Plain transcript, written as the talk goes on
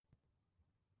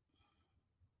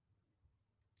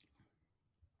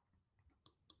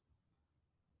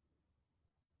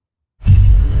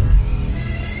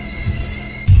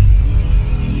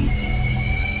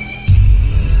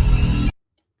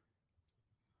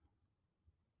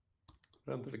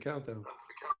What happened to the countdown?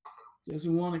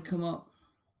 Doesn't want to come up.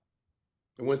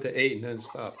 It went to 8 and then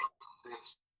stopped.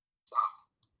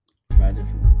 Try a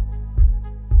different one.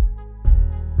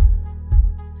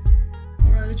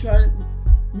 All right, let me try it.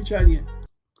 Let me try it again.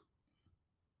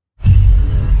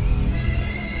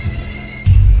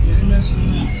 Yeah, it messes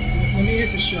around. Let me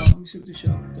hit the show. Let me see what the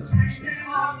show does on the show.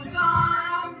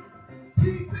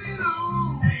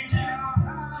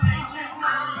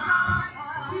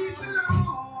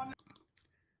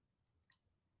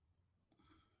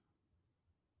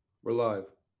 We're live.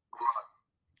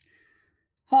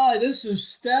 Hi, this is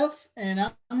Stef, and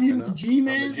I'm here with the And I'm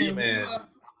G-Man, the and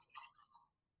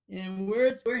G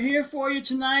Man. we're here for you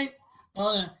tonight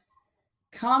on a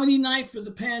comedy night for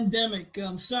the pandemic.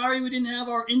 I'm sorry we didn't have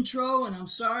our intro, and I'm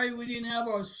sorry we didn't have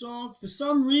our song. For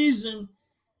some reason,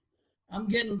 I'm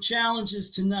getting challenges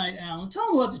tonight, Alan.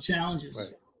 Tell me what the Right.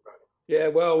 challenges. Yeah,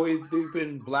 well, we've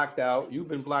been blacked out. You've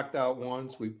been blacked out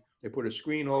once. They put a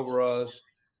screen over us.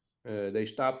 They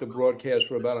stopped the broadcast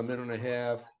for about a minute and a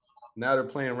half. Now they're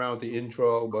playing around with the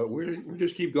intro, but we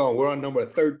just keep going. We're on number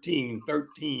 13,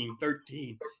 13,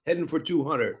 13, heading for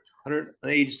 200,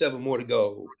 187 more to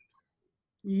go.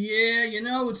 Yeah,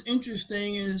 what's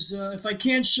interesting is if I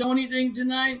can't show anything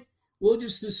tonight, we'll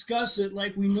just discuss it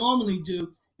like we normally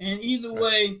do. And either Right,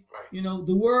 way,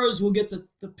 the words will get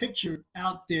the picture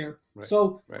out there. right,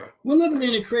 So right. we're living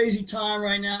in a crazy time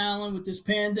right now, Alan, with this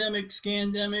pandemic,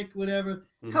 scandemic, whatever.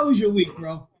 Mhm. How was your week,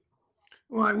 bro?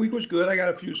 Well, my week was good. I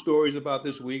got a few stories about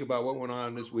this week, about what went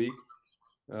on this week.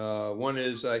 One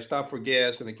is I stopped for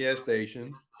gas in a gas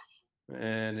station,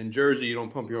 and in Jersey you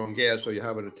don't pump your own gas, so you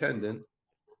have an attendant.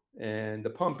 And the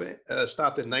pump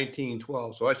stopped at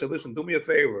 19.12. So I said, listen, do me a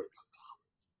favor,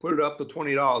 put it up to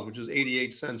 $20, which is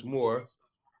 88 cents more.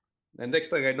 And next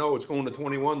thing I know, it's going to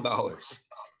 $21.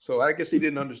 So I guess he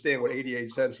didn't understand what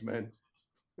 88 cents meant.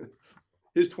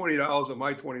 His $20 and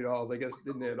my $20, I guess,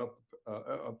 didn't add up.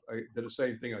 I did the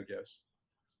same thing, I guess.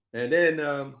 And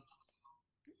then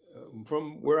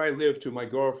from where I live to my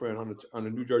girlfriend on the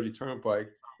New Jersey Turnpike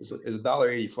is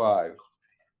 $1.85.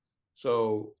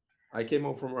 So I came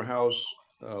home from her house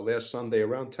last Sunday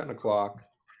around 10 o'clock,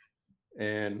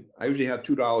 and I usually have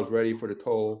 $2 ready for the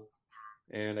toll.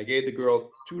 And I gave the girl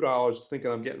 $2,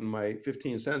 thinking I'm getting my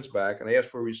 15 cents back, and I asked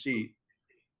for a receipt.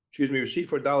 She gives me a receipt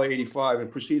for $1.85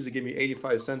 and proceeds to give me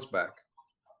 85 cents back.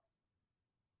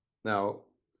 Now,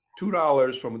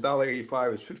 $2 from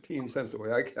 $1.85 is 15 cents the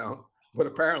way I count. But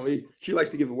apparently, she likes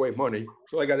to give away money,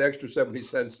 so I got an extra 70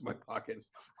 cents in my pocket.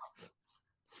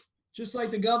 Just like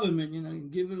the government, you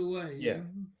give it away. Yeah.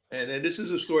 And then this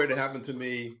is a story that happened to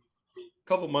me a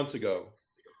couple months ago.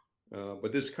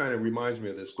 But this kind of reminds me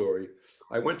of this story.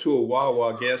 I went to a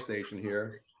Wawa gas station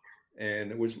here,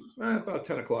 and it was about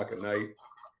 10 o'clock at night.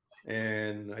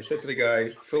 And I said to the guy,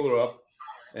 fill it up.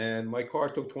 And my car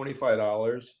took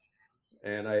 $25.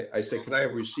 And I said, can I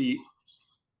have a receipt?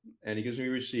 And he gives me a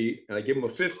receipt. And I give him a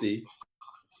 50.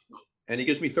 And he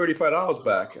gives me $35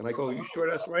 back. And I go, you sure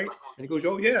that's right? And he goes,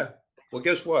 oh, yeah. Well,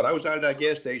 guess what? I was out of that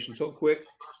gas station so quick,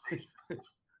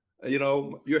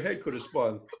 your head could have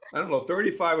spun. I don't know,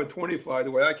 35 and 25,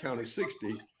 the way I count is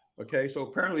 60. Okay, so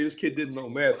apparently this kid didn't know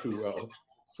math too well.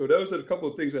 So those are a couple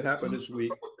of things that happened this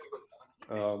week.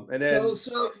 And So, then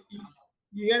so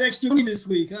you got extra money this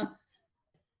week, huh?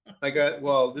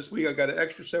 well, this week I got an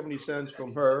extra 70 cents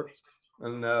from her.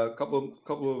 And a couple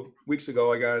of weeks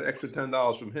ago, I got an extra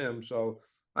 $10 from him. So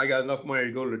I got enough money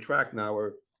to go to the track now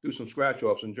or do some scratch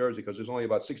offs in Jersey because there's only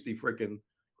about 60 freaking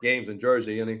games in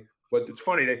Jersey. But it's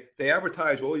funny, they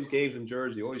advertise all these games in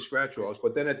Jersey, all these scratch offs.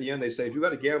 But then at the end, they say, if you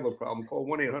got a gambling problem, call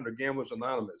 1-800 Gamblers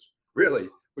Anonymous. Really?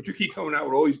 But you keep coming out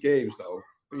with all these games, though.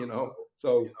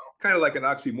 So kind of like an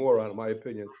oxymoron, in my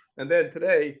opinion. And then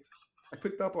today, I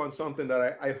picked up on something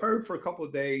that I heard for a couple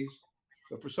of days,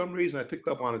 but for some reason I picked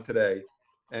up on it today.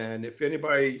 And if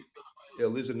anybody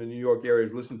lives in the New York area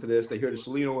is listening to this, they hear the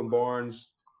Salino and Barnes,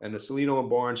 and the Salino and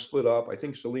Barnes split up. I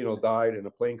think Salino died in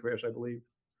a plane crash, I believe,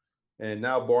 and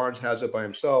now Barnes has it by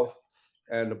himself.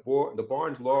 And the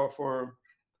Barnes law firm,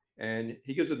 and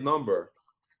he gives a number,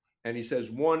 and he says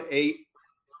 1-8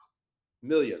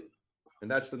 million,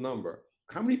 and that's the number.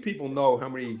 How many people know how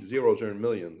many zeros are in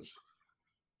millions?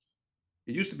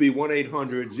 It used to be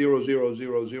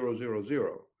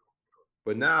 1-800-000-000,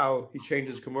 but now he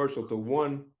changed his commercial to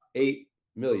 1-8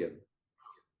 million.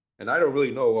 And I don't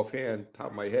really know offhand, top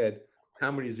of my head,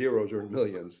 how many zeros are in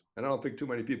millions. And I don't think too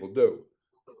many people do.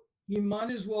 He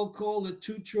might as well call it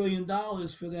 $2 trillion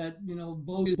for that,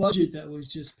 bogus budget that was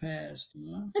just passed.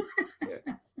 Yeah.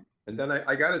 And then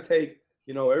I got to take,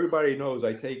 everybody knows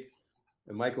I take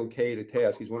Michael Kay to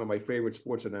task. He's one of my favorite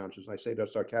sports announcers. I say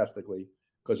that sarcastically.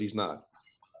 because he's not.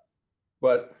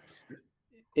 But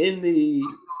in the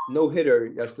no hitter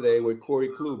yesterday with Corey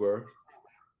Kluber,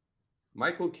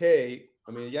 Michael Kay.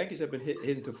 I mean, the Yankees have been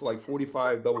hitting to like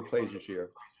 45 double plays this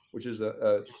year, which is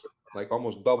a like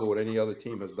almost double what any other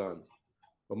team has done.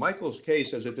 But Michael's Kay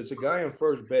says if there's a guy on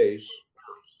first base,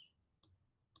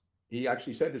 he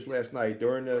actually said this last night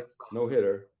during the no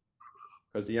hitter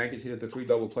because the Yankees hit the three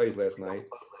double plays last night.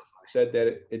 Said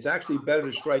that it's actually better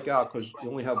to strike out because you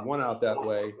only have one out that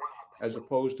way, as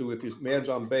opposed to if your man's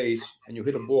on base and you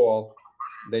hit a ball,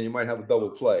 then you might have a double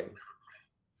play.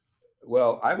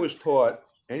 Well, I was taught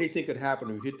anything could happen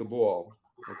if you hit the ball,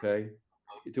 okay?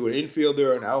 To an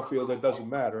infielder, an outfielder, it doesn't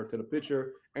matter. To the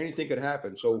pitcher, anything could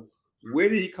happen. So where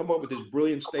did he come up with this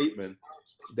brilliant statement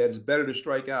that it's better to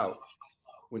strike out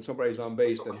when somebody's on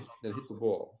base than hit the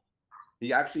ball?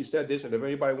 He actually said this, and if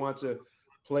anybody wants to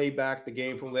play back the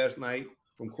game from last night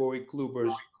from Corey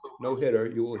Kluber's no hitter,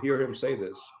 you will hear him say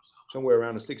this somewhere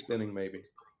around the sixth inning, maybe.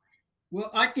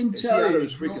 Well, I can Is he tell out of you,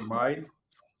 his freaking mind?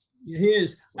 he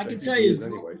is. I Which I can think tell he you, is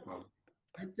anyway. So.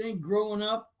 I think growing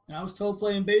up, and I was told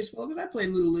playing baseball because I played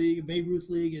Little League, Babe Ruth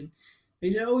League, and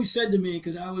they always said to me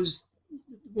because I was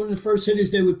one of the first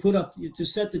hitters they would put up to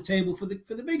set the table for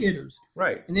the big hitters,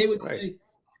 Right. and they would Right. say,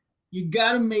 "You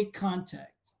got to make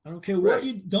contact. I don't care what Right.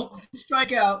 you don't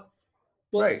strike out,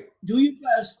 but Right. do your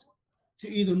best to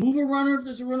either move a runner if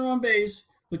there's a runner on base,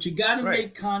 but you got to Right.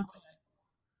 make contact."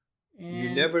 You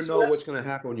And never so know that's what's going to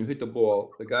happen when you hit the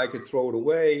ball. The guy could throw it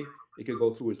away. It could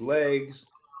go through his legs.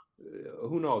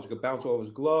 Who knows? It could bounce off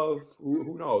his glove.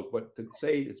 Who knows? But to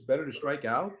say it's better to strike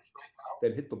out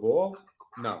than hit the ball,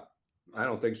 no, I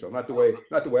don't think so. Not the way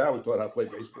I was taught how to play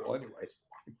baseball, anyway.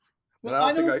 And well,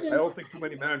 I don't I think. don't think too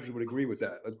many managers would agree with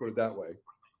that. Let's put it that way.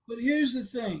 But here's the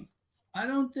thing: I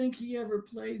don't think he ever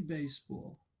played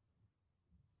baseball.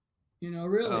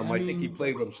 Really. I I think he mean,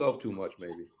 played with himself too much,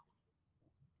 maybe,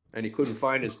 and he couldn't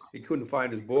find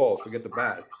his balls. Forget the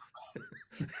bat.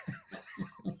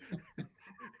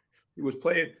 He was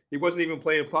playing. He wasn't even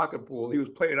playing pocket pool. He was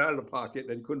playing out of the pocket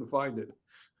and couldn't find it.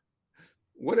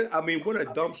 What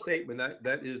a dumb statement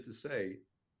that is to say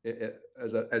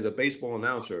as a baseball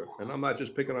announcer. And I'm not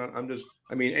just picking on.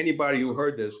 Anybody who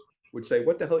heard this would say,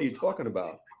 "What the hell are you talking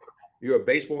about? You're a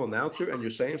baseball announcer and you're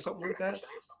saying something like that?"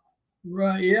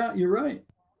 right? Yeah, you're right.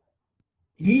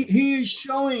 He is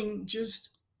showing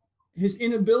just his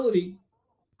inability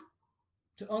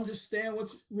to understand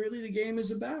what's really the game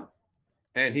is about.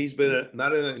 And he's been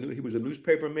not he was a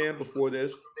newspaper man before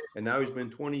this, and now he's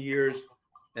been 20 years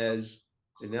as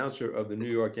announcer of the New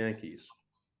York Yankees.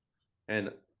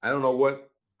 And I don't know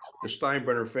what the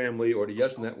Steinbrenner family or the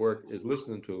Yes Network is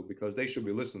listening to because they should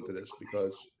be listening to this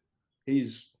because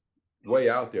he's way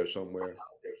out there somewhere.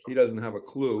 He doesn't have a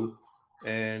clue,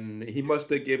 and he must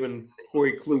have given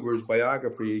Corey Kluber's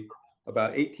biography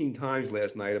about 18 times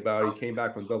last night about he came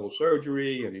back from double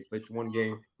surgery and he pitched one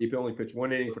game. He only pitched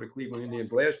one inning for the Cleveland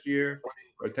Indians last year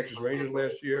or Texas Rangers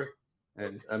last year.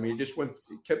 And he just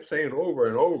he kept saying it over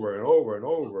and over and over and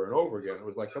over and over again. It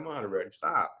was like, come on already,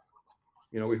 stop.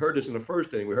 We heard this in the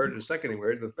first inning, we heard it in the second inning, we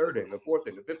heard it in the third inning, the fourth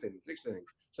inning, the fifth inning, sixth inning,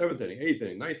 seventh inning, eighth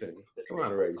inning, ninth inning. Come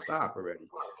on already, stop already.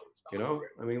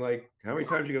 Like how many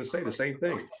times are you going to say the same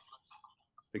thing?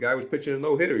 The guy was pitching a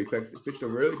no hitter. He pitched a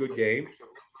really good game.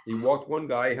 He walked one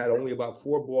guy. He had only about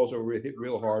four balls that were hit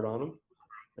real hard on him,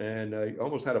 and he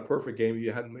almost had a perfect game if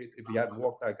he hadn't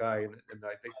walked that guy. And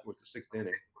I think it was the sixth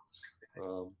inning.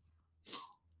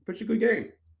 Pitched a good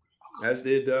game, as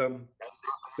did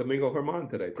Domingo Herman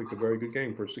today. Pitched a very good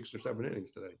game for 6 or 7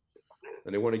 innings today,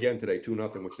 and they won again today,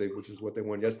 2-0, which is what they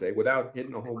won yesterday without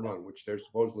hitting a home run, which they're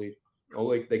supposedly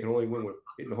they can only win with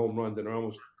hitting a home run. They're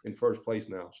almost in first place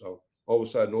now. So all of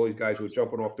a sudden, all these guys who were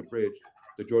jumping off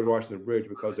the George Washington Bridge,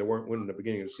 because they weren't winning at the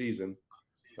beginning of the season,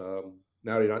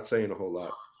 now they're not saying a whole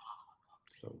lot.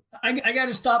 So I got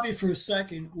to stop you for a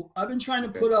second. I've been trying to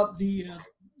put up the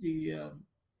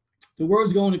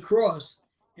words going across,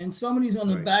 and somebody's on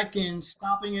the Right. back end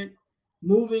stopping it,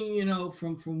 moving,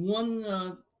 from one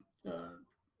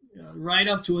right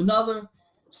up to another.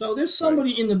 So there's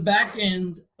somebody in the back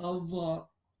end of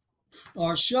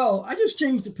our show. I just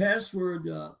changed the password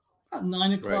about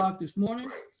 9 o'clock this morning.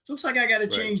 So it looks like I got to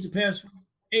change the password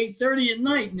 8:30 at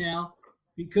night now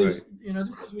because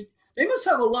they must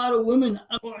have a lot of women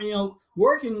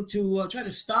working to try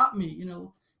to stop me.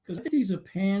 Because I think these are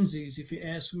pansies, if you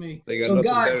ask me. They got so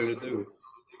nothing guys, better to do.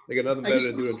 They got nothing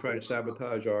better to do than try to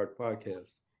sabotage our podcast.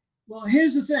 Well,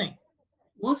 here's the thing.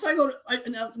 Once I go to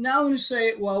now I'm going to say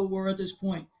it while we're at this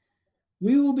point.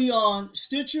 We will be on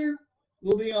Stitcher,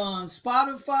 we'll be on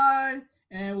Spotify,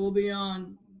 and we'll be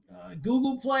on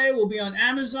Google Play, we'll be on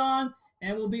Amazon,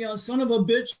 and will be on Son of a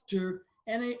Bitcher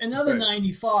and another Okay.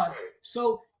 95.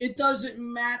 So it doesn't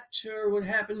matter what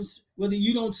happens, whether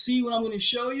you don't see what I'm going to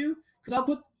show you, because I'll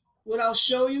put what I'll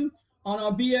show you on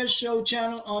our BS Show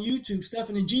channel on YouTube, Stef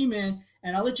and the G-Man,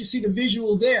 and I'll let you see the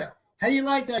visual there. How do you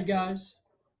like that, guys?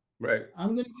 Right.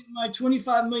 I'm going to get my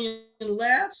 25 million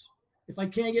laughs if I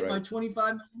can't get my Right. $25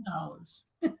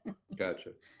 million. Gotcha.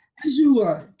 As you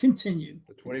were. Continue.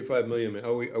 The 25 million.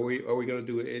 Are we going to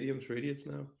do idioms for idiots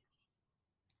now?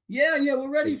 Yeah, we're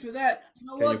ready Can, for that. You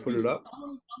know can you what? put it up?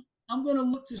 I'm going to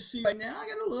look to see right now. I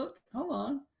got to look. Hold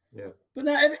on. Yeah. But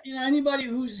now, anybody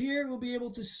who's here will be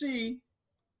able to see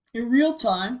in real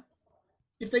time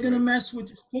if they're going to Right. mess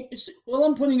with this. All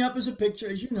I'm putting up is a picture,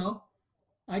 as you know.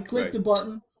 I click Right. the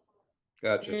button,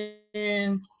 Gotcha.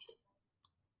 and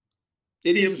it's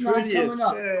Idioms for not idiots. coming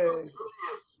up. Yay.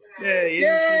 Yay. Idioms for idiots.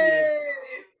 Yay!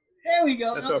 There we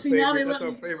go. That's Now, our see, now they favorite. That's let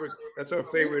our me. favorite. That's our Yeah,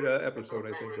 favorite episode,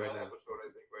 I think, right now.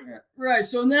 yeah. Right.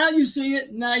 So now you see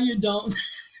it. Now you don't.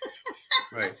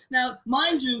 Right. Now,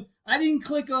 mind you, I didn't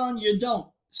click on you don't.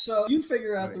 So you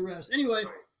figure out Right. the rest. Anyway,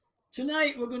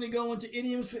 tonight we're going to go into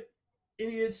idioms for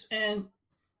idiots, and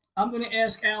I'm going to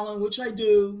ask Alan, which I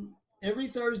do every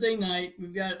Thursday night.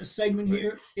 We've got a segment Right.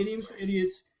 here, idioms for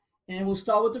idiots, and we'll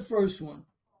start with the first one.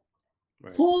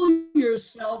 Right. Pull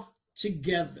yourself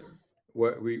together.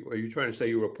 What are you trying to say?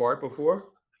 You were apart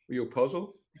before? Were you a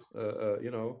puzzle?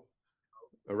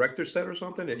 A Rector set or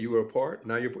something that you were apart.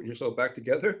 Now you're putting yourself back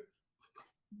together.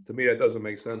 To me, that doesn't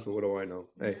make sense. But what do I know?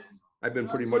 Hey, I've been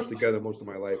pretty much Sounds like together most of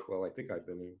my life. Well, I think I've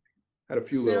been. Had a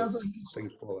few little sounds like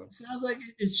things fall out. sounds like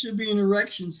it should be an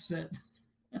erection set.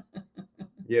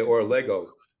 Yeah, or a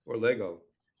Lego, or Lego.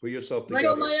 Put yourself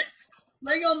Lego together. my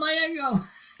Lego my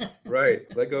ego.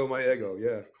 Right. Lego my ego.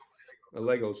 Yeah. A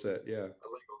Lego set. Yeah.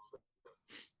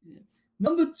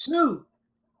 Number 2,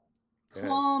 Yeah.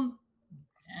 calm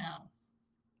down.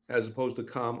 As opposed to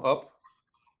calm up.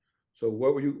 So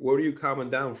what are you calming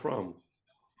down from?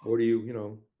 What do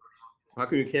you? How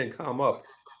come you can't calm up?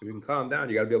 If you can calm down,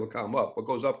 you got to be able to calm up. What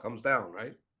goes up comes down,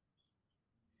 right?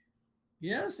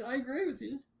 Yes, I agree with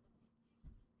you.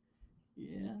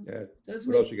 Yeah, Yeah. does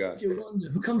What make else you got? you wonder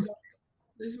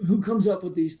who comes up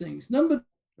with these things. Number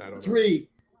I don't know. 3,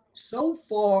 so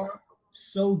far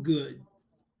so good.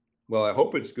 Well, I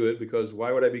hope it's good because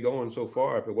why would I be going so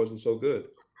far if it wasn't so good?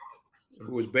 If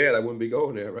it was bad, I wouldn't be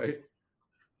going there, right?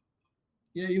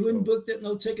 Yeah, you wouldn't So book that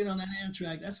no ticket on that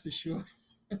Amtrak, that's for sure.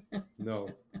 no,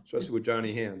 especially with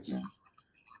Johnny Hands.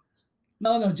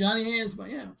 No, no, Johnny Hands, but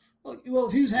yeah. Well,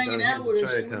 if he was hanging Johnny out Hands in with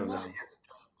us, we would Chinatown want. now.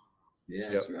 Yeah,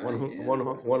 Yep. that's right. Yeah.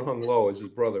 One hung low is his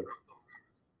brother.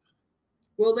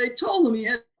 Well, they told him he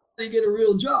had to get a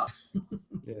real job.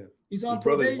 Yeah. He's His on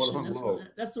brother's one probation. hung low.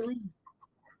 That's the reason.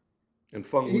 And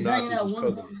Fung He's hanging Hunat is out his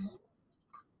one. cousin.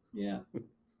 Yeah.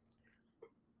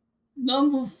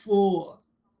 Number 4,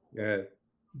 Yeah.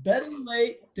 better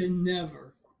late than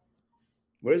never.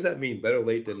 What does that mean? Better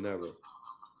late than never.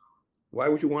 Why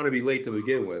would you want to be late to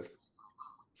begin with?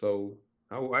 So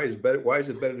why is it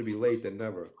better to be late than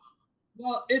never?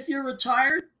 Well, if you're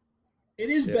retired, it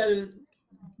is Yeah.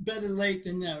 better late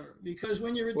than never, because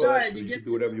when you're Well, that's retired, true. you You get can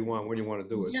do whatever you want when you want to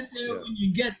do it. there Yeah. when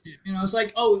you get there. It's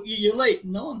like, oh, you're late.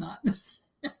 No, I'm not.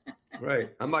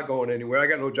 Right. I'm not going anywhere. I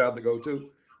got no job to go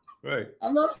to. Right.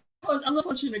 I'm not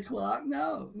punching the clock.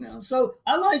 No, no. So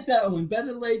I like that one.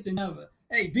 Better late than never.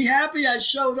 Hey, be happy I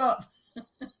showed up.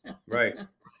 Right.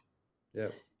 Yeah.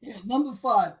 Yeah. Number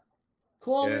 5,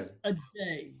 call Yeah. it a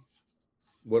day.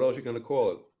 What else you gonna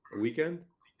call it? A weekend?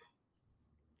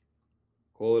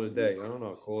 Call it a day. I don't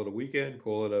know. Call it a weekend.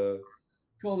 Call it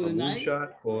Call a it a night.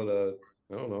 moonshot. Call it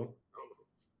I don't know.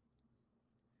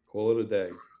 Call it a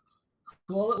day.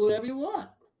 Call it whatever you want.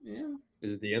 Yeah.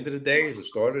 Is it the end of the day? Is it the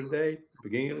start of the day?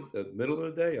 Beginning of the middle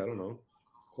of the day? I don't know.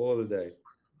 Call it a day.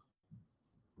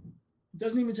 It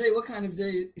doesn't even tell you what kind of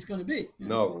day it's going to be.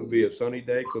 No, it could be a sunny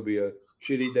day, could be a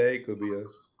shitty day, could be a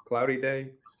cloudy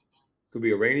day, could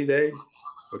be a rainy day,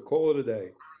 but call it a day.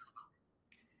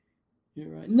 You're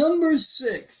right. Number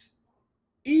 6,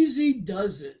 easy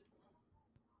does it.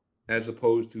 As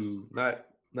opposed to not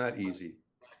easy.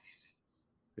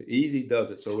 The easy does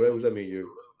it. So what does that mean? You're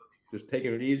just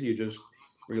taking it easy, you're just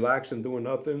relaxing, doing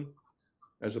nothing,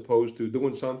 as opposed to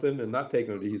doing something and not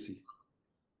taking it easy.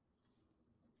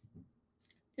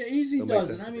 Yeah, easy Don't make does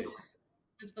it. sense I to mean,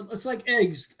 me. it's like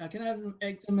eggs. Can I have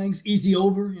some eggs easy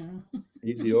over?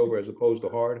 Easy over as opposed to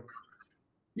hard.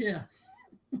 Yeah.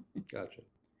 Gotcha.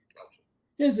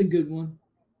 Here's a good one.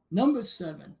 Number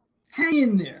 7, hang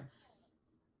in there.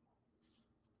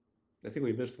 I think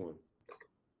we missed one.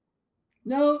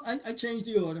 No, I changed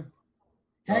the order.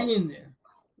 Hang Oh. in there.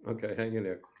 Okay, hang in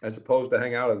there. As opposed to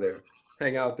hang out of there.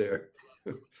 hang out there.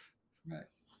 Right.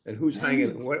 And who's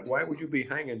Anyway, hanging? Why would you be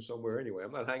hanging somewhere anyway?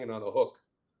 I'm not hanging on a hook,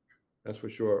 that's for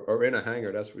sure, or in a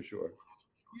hangar, that's for sure.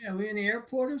 yeah, we in the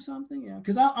airport or something. Yeah,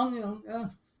 because I'm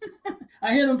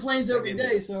I hear them planes Hang every in day,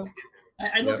 there. so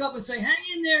I look Yep. up and say, "Hang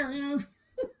in there," you know.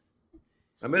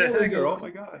 I'm in a There we hangar. go. Oh my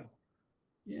God.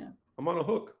 Yeah. I'm on a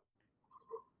hook.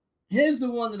 Here's the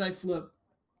one that I flipped.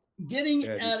 Getting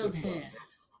Yeah, you out of flipped off. hand.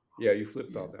 Yeah, you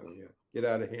flipped Yeah. off that one. Yeah. Get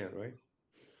out of hand, right?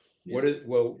 Yeah.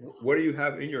 What do you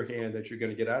have in your hand that you're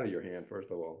going to get out of your hand, first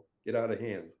of all? Get out of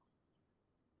hand.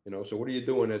 So what are you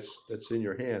doing that's in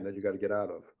your hand that you got to get out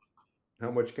of? How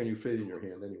much can you fit in your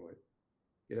hand anyway?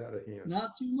 Get out of hand.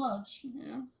 Not too much.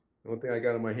 Yeah. The only thing I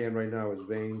got in my hand right now is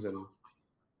veins, and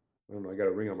I don't know, I got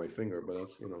a ring on my finger, but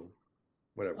that's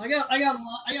whatever. I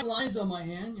got lines on my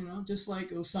hand, just like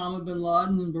Osama bin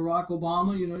Laden and Barack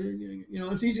Obama.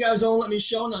 If these guys don't let me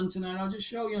show nothing tonight, I'll just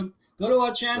show you. Go to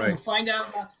our channel and Right, find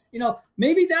out.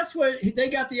 Maybe that's where they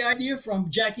got the idea from,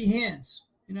 Jackie Hands.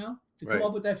 To come right.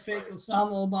 up with that fake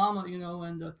Osama Obama.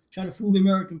 And try to fool the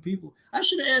American people. I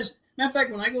should have asked. Matter of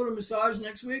fact, when I go to massage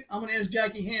next week, I'm going to ask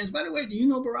Jackie Hands. By the way, do you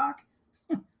know Barack?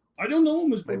 I don't know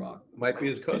him as Might Barack. might be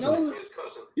his I cousin. know him.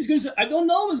 He's going to say, I don't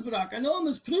know him as Barack. I know him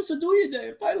as Prince Aduyade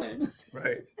of Thailand.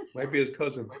 Right. Might be his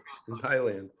cousin in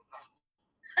Thailand.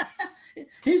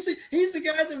 He's the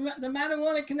guy, the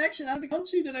marijuana connection out of the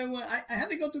country that I went. I had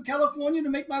to go through California to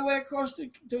make my way across to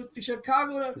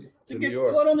Chicago to To New get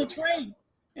York. caught on the train.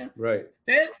 Yeah. Right.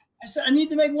 I said, I need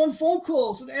to make one phone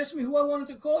call. So they asked me who I wanted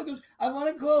to call. He goes, I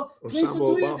want to call Prince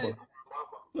Osama Aduyade, Obama.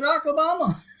 Barack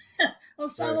Obama, Right.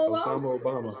 Osama Obama. Osama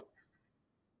Obama.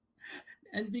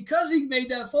 And because he made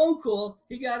that phone call,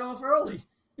 he got off early.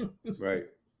 Right.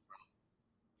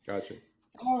 Gotcha.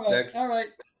 All right, Next. all right.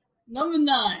 Number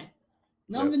 9.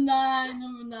 Number Yep. 9,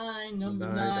 number 9, number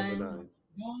Number 9. nine.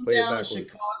 Going Play it down the backwards.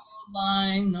 Chicago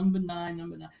line, number 9,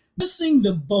 number 9. Missing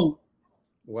the boat.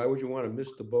 Why would you want to miss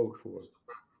the boat for?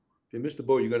 If you miss the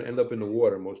boat, you're going to end up in the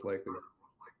water, most likely.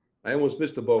 I almost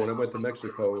missed the boat when I went to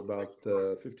Mexico about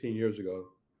 15 years ago.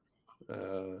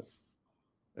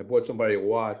 I bought somebody a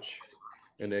watch,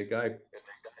 and the guy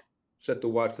set the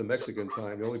watch to Mexican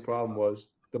time. The only problem was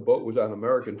the boat was on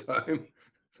American time,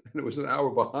 and it was an hour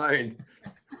behind.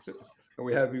 And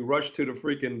we had to be rushed to the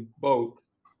freaking boat.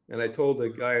 And I told the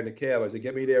guy in the cab, I said,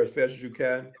 "Get me there as fast as you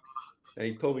can." And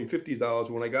he told me $50.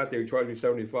 When I got there, he charged me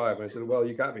 75. And I said, "Well,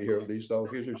 you got me here at least, so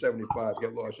here's your 75.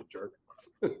 Get lost, you jerk."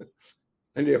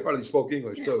 And they hardly spoke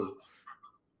English too.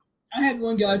 I had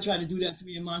one guy try to do that to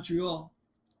me in Montreal.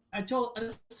 I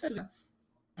said,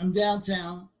 I'm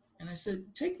downtown, and I said,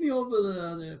 take me over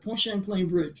the Pont Champlain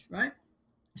Bridge, right?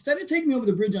 Instead of taking me over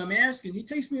the bridge I'm asking, he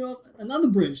takes me off another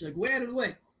bridge, like way out of the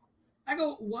way. I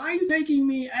go, why are you taking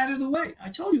me out of the way? I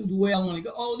told you the way I want to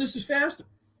go. Oh, this is faster.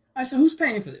 I said, who's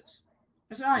paying for this?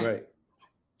 I said, I am. Right,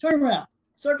 Turn around.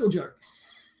 Circle jerk.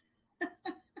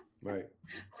 right.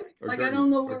 Or Like, jerk, I don't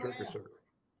know or where jerk I or am. circle.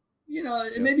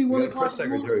 It Yeah. may be We 1 got a press o'clock in the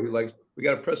morning. secretary who likes. We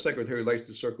got a press secretary who likes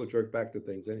to circle jerk back to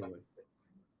things anyway.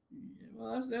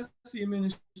 Well, that's the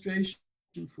administration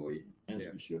for you. That's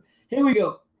Yeah. for sure. Here we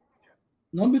go.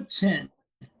 Number 10.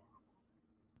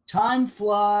 Time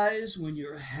flies when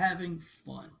you're having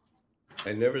fun.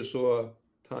 I never saw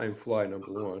time fly,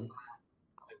 number one.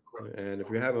 And if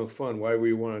you're having fun, why would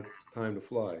you want time to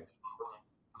fly?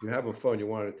 If you're having fun, you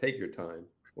want to take your time,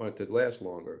 want it to last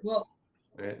longer. Well,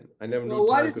 And I never knew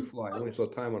why time did could fly. I only saw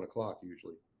time on a clock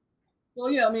usually.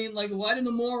 yeah, I mean, like, why did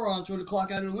the moron throw the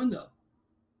clock out of the window?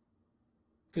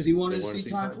 Because he They wanted to want see to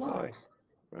see time time fly. fly.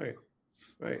 Right,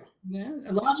 right. Yeah,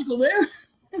 logical there.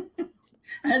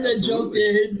 I had that joke Absolutely.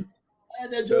 there hidden. I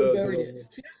had that joke buried there.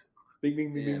 See, Bing,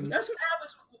 bing, bing, yeah, but bing. that's what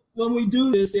happens when we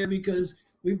do this there, because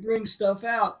we bring stuff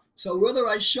out. So whether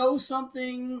I show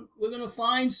something, we're gonna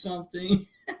find something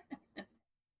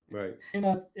Right. in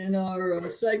our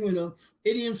segment of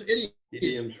idioms for idiots.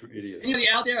 Idioms for idiots. Anybody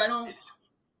out there?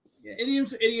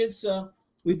 Idioms for idiots.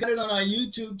 We've got it on our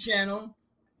YouTube channel.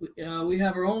 We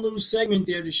have our own little segment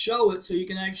there to show it, so you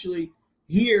can actually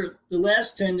hear the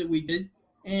last 10 that we did.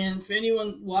 And for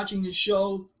anyone watching the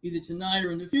show, either tonight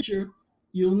or in the future,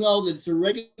 you'll know that it's a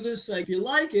regular segment. If you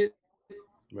like it,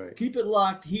 Right. keep it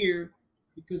locked here,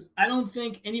 because I don't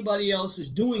think anybody else is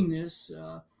doing this.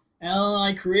 Alan and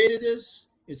I created this.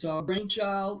 It's our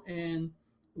brainchild, and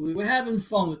we're having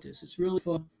fun with this. It's really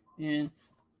fun, and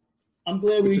I'm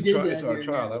glad we did that It's our here.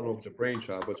 child. I don't know if it's a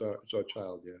brainchild, but it's our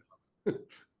child. Yeah.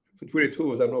 Between the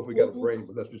two of us, I don't know if we got a brain,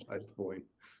 but that's besides the point.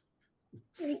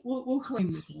 We'll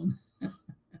claim this one.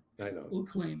 I know. We'll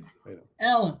claim it. I know.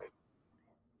 Alan,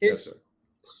 Yes,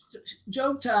 it's sir.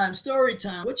 joke time, story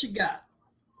time. What you got?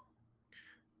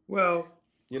 Well,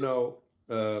 you know,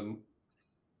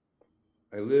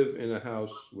 I live in a house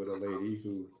with a lady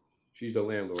who she's the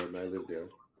landlord and I live there.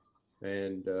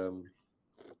 And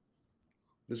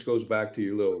this goes back to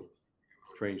your little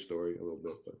train story a little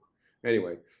bit, but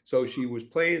anyway, so she was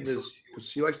playing this because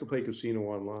she likes to play casino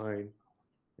online,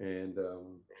 and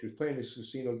she was playing this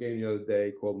casino game the other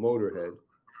day called Motorhead,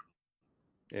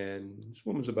 and this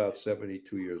woman's about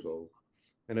 72 years old.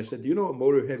 And I said, "Do you know what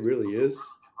Motorhead really is?"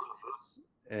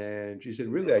 And she said,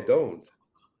 "Really, I don't."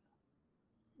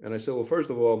 And I said, "Well, first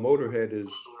of all, Motorhead is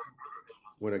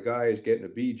when a guy is getting a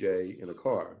BJ in a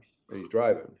car and he's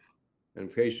driving. And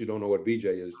in case you don't know what BJ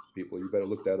is, people, you better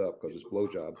look that up because it's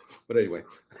blowjob. But anyway,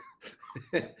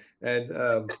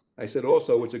 and I said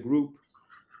also it's a group.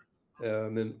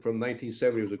 And then from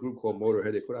 1970, it was a group called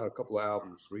Motorhead. They put out a couple of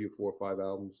albums, three or four or five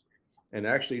albums. And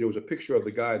actually, there was a picture of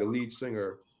the guy, the lead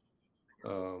singer,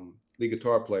 lead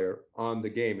guitar player, on the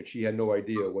game, and she had no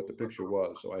idea what the picture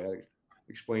was. So I had to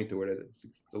explain to her that it's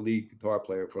the lead guitar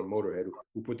player from Motorhead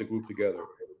who put the group together.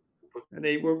 And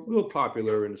they were real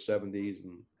popular in the 70s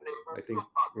and I think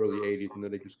early 80s. And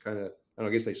then they just kind of, I don't know,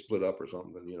 I guess they split up or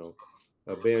something.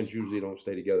 Bands usually don't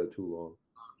stay together too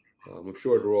long. I'm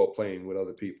sure they're all playing with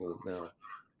other people now,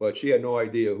 but she had no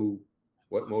idea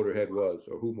what Motorhead was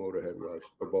or who Motorhead was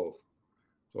or both.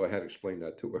 So I had to explain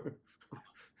that to her.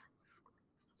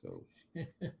 So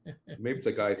maybe it's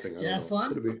a guy thing. I Did you don't have know.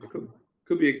 fun?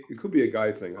 It could be a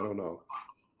guy thing. I don't know.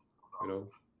 You know.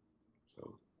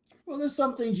 So Well, there's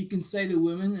some things you can say to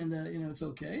women, and it's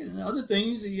okay, and other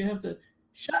things that you have to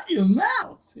shut your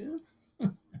mouth.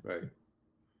 right.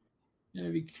 You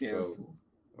gotta be So careful.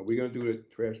 are we gonna do the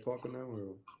trash talking now,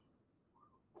 or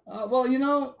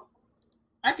Well,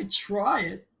 I could try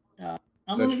it.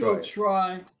 I'm let's gonna go try it?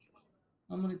 try.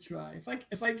 I'm gonna try. If I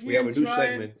We have a can't new try it,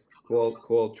 segment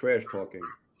called trash talking,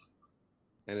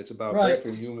 and it's about right?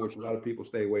 bathroom humor, which a lot of people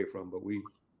stay away from, but we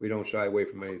don't shy away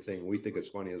from anything. We think it's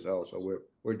funny as hell, so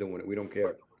we're doing it. We don't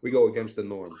care. We go against the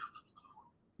norm.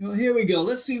 Well, here we go.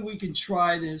 Let's see if we can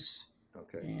try this.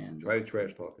 Okay. And Try the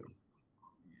trash talking.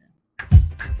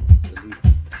 The new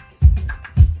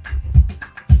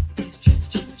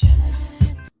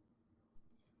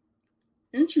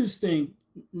interesting.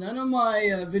 None of my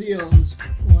videos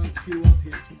want to queue up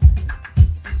here tonight.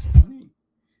 This is funny.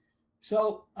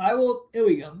 So I will. Here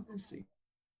we go. Let's see.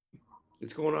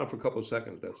 It's going on for a couple of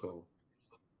seconds. That's all.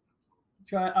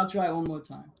 Try. I'll try it one more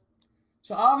time.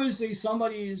 So obviously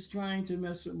somebody is trying to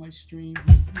mess with my stream.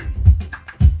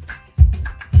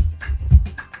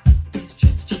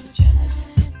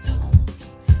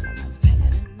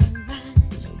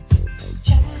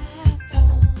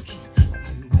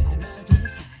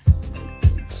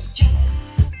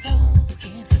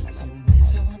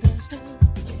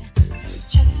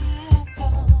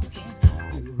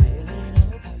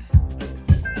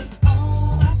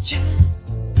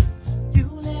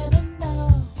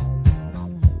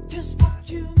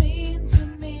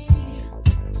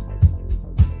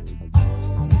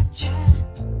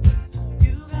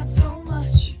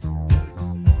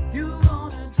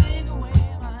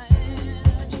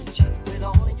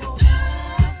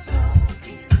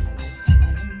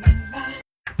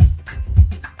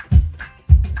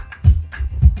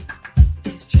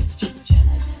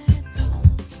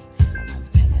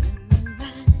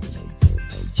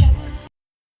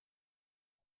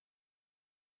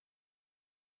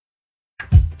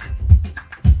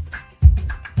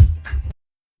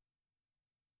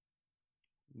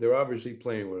 They're obviously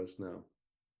playing with us now.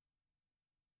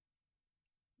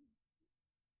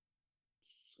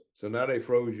 So now they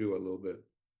froze you a little bit.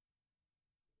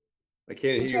 I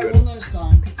can't I'll hear try you. one last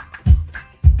time.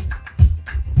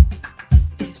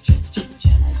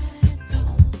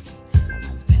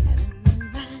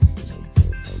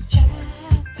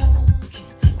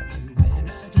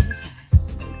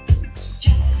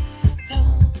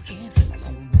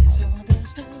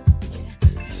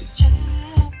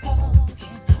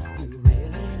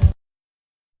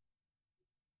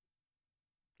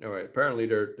 All right. Apparently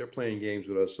they're playing games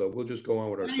with us, so we'll just go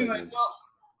on with our Anyway, segment.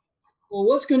 well,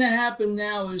 what's going to happen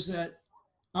now is that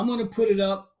I'm going to put it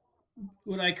up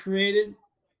what I created,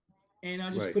 and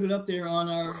I'll just Right. put it up there on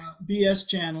our BS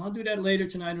channel. I'll do that later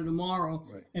tonight or tomorrow,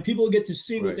 Right. and people will get to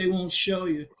see what Right. they won't show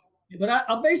you. But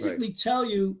I'll Right. basically tell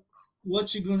you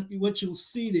what you'll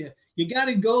see there. You got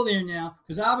to go there now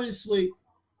because obviously,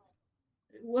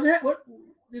 what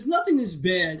there's nothing that's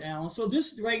bad, Alan. So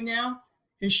this right now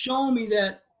is showing me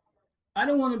that I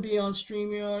don't want to be on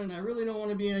StreamYard and I really don't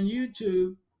want to be on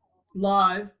YouTube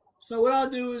live. So what I'll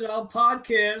do is I'll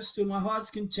podcast to my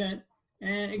heart's content,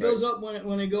 and it Right. goes up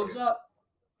when it goes up,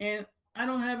 and I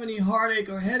don't have any heartache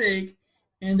or headache,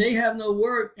 and they have no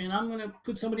work, and I'm gonna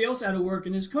put somebody else out of work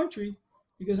in this country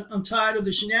because I'm tired of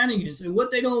the shenanigans. And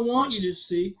what they don't want Right. you to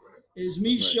see is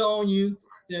me Right. showing you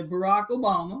that Barack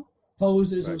Obama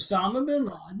posed as Right. Osama bin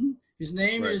Laden. His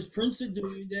name Right. is Prince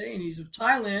Day, and he's of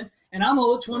Thailand, and I'm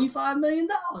owed Right. $25 million.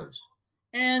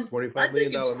 And I $25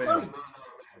 million think it's man.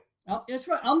 funny. That's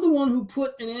right. I'm the one who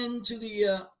put an end to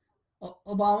the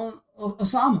Obama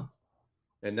Osama.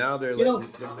 And now they're You know,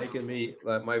 they're making me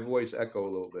let my voice echo a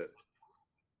little bit.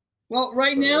 well,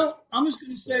 right So now, I'm just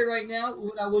going to yeah. say right now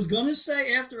what I was going to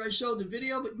say after I showed the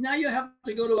video, but now you have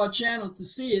to go to our channel to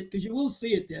see it because you will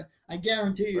see it there. I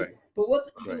guarantee you. Right. But what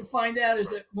you're going Right. to find out is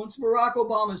that once Barack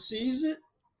Obama sees it,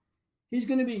 he's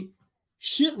going to be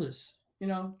shitless. You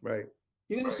know, Right.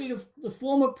 you're going to see the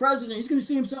former president. He's going to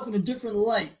see himself in a different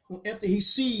light after he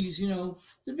sees, the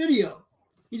video.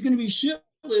 He's going to be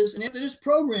shitless, and after this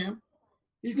program,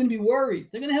 he's going to be worried.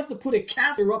 They're going to have to put a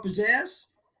catheter up his ass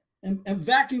and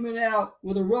vacuum it out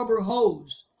with a rubber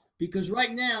hose because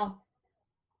right now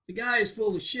the guy is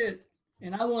full of shit,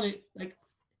 and I want to like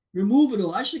remove it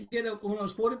all. I should get one of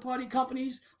those porta potty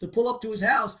companies to pull up to his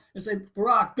house and say,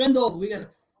 Barack, bend over. We got to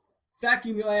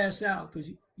vacuum your ass out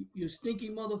because you're a stinky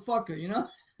motherfucker, you know?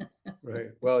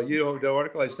 Right. Well, the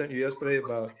article I sent you yesterday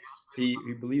about he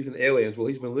believes in aliens. Well,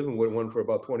 he's been living with one for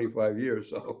about 25 years.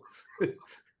 So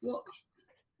Well,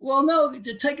 well, no,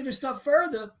 to take it a step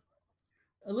further,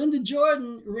 Linda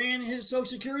Jordan ran his social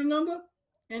security number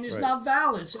and it's right. not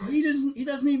valid. So he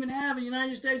doesn't even have a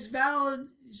United States valid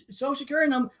social security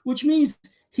number, which means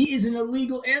he is an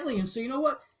illegal alien. So you know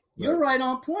what? You're Right. right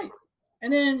on point.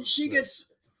 And then she Right.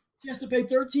 has to pay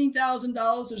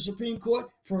 $13,000 to the Supreme Court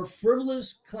for a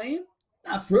frivolous claim.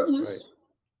 Not frivolous.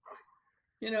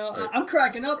 Right. Right. I'm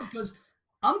cracking up because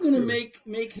I'm gonna make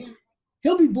him.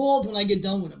 He'll be bald when I get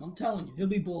done with him. I'm telling you, he'll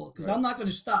be bald because Right. I'm not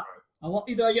gonna stop.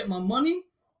 Either I get my money,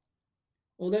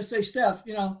 or let's say, Steph,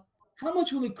 how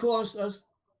much will it cost us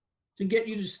to get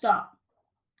you to stop?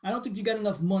 I don't think you got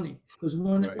enough money because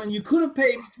Right. when you could have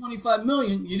paid me 25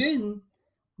 million, you didn't.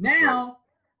 Right. Now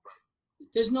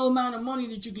there's no amount of money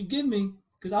that you could give me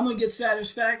because I'm gonna get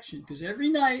satisfaction because every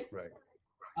night Right.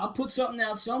 I'll put something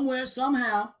out somewhere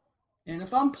somehow, and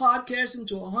if I'm podcasting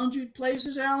to 100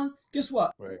 places, Alan, guess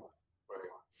what? Right.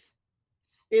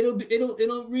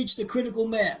 It'll reach the critical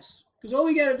mass because all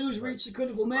we got to do is Right. reach the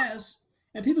critical mass,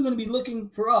 and people are going to be looking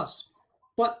for us,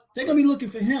 but they're going Right. to be looking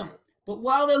for him. But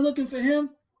while they're looking for him,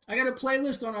 I got a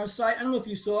playlist on our site. I don't know if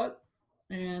you saw it,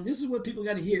 and this is what people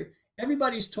got to hear.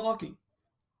 Everybody's talking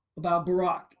about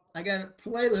Barack. I got a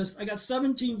playlist. I got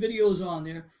 17 videos on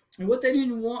there, and what they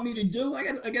didn't want me to do, I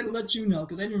got to let you know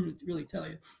because I didn't really tell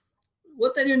you.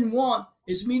 What they didn't want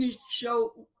is me to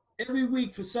show every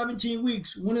week for 17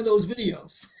 weeks one of those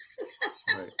videos.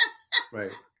 Right.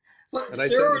 Right. But And I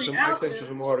they're sent already you out there.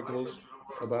 some articles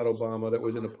about Obama that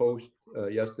was in a post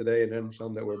yesterday, and then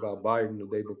some that were about Biden the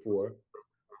day before.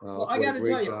 Well, I What a got to tell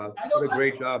great you, job! I What don't, a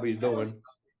great job he's I don't, doing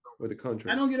with the I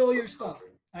country. don't get all your stuff.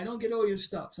 I don't get all your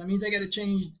stuff. So that means I got to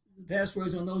change the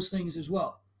passwords on those things as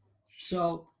well.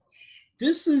 So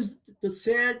this is the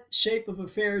sad shape of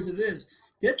affairs it is.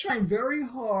 They're trying very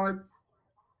hard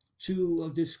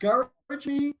to discourage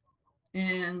me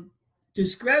and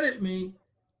discredit me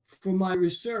for my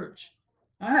research.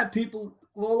 I have people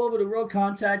all over the world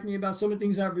contact me about some of the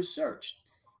things I've researched,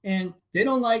 and they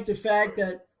don't like the fact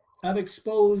that I've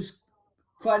exposed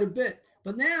quite a bit.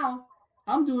 But now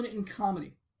I'm doing it in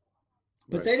comedy.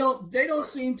 But Right. they don't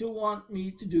seem to want me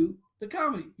to do the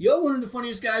comedy. You're one of the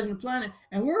funniest guys on the planet,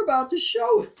 and we're about to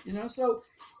show it. So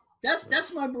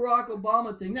that's my Barack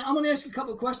Obama thing. Now I'm going to ask you a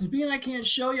couple of questions. Being I can't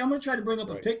show you, I'm going to try to bring up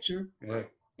a Right. picture, Yeah.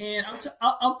 and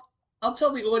I'll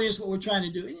tell the audience what we're trying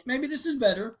to do. Maybe this is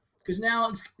better because now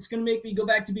it's going to make me go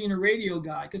back to being a radio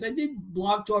guy because I did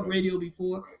blog talk Right. radio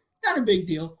before. Not a big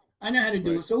deal. I know how to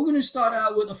do Right. it. So we're going to start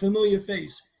out with a familiar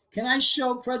face. Can I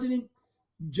show President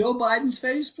Joe Biden's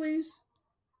face, please?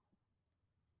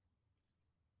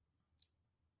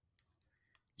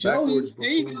 Joey, Backwards there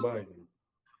you buffoon go. Biden,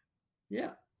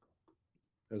 Yeah,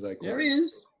 as I call there it. he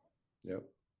is. Yep.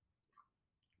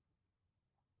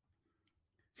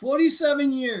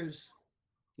 47 years.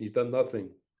 He's done nothing.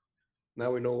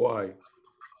 Now we know why.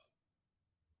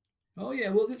 Oh yeah.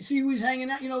 Well, see who he's hanging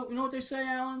out. You know what they say,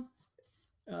 Alan.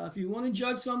 If you want to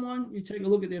judge someone, you take a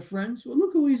look at their friends. Well,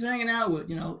 look who he's hanging out with.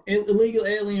 Illegal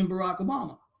alien Barack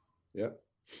Obama. Yep.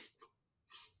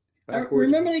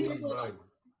 Remember they buffoon gave all, Biden.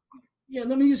 yeah.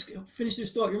 Let me just finish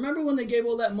this thought. Remember when they gave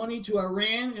all that money to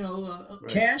Iran? Right.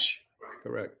 Cash.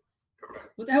 Correct.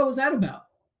 What the hell was that about?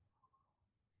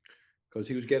 Because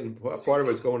he was getting part of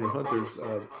it's going to Hunter's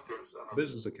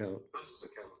business account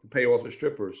to pay off the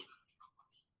strippers.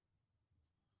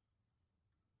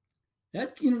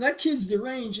 That kid's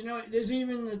deranged. There's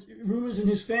even rumors in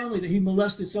his family that he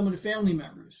molested some of the family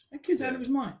members. That kid's out Yeah. of his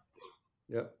mind.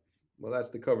 Yeah. Well, that's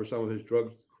to cover some of his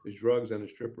drugs and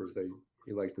his strippers that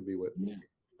he likes to be with. Yeah.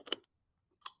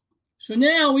 So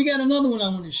now we got another one I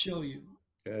want to show you.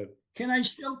 Yeah. Can I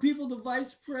show people the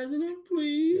vice president, Yeah.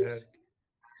 please?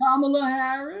 Kamala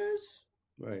Harris.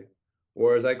 Right.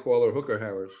 Or as I call her, Hooker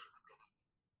Harris.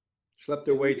 Slept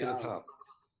her Here we way to the go. top.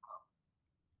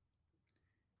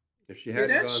 If she Yeah, hadn't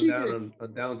that gone she down did.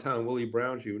 on downtown Willie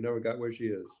Brown, she would never got where she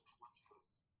is.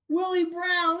 Willie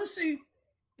Brown. Let's see.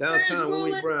 There's Downtown Willie.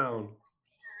 Willie There Brown.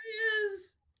 he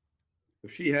is.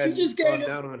 If she She just hadn't gave gone him.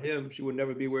 down on him, she would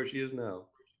never be where she is now.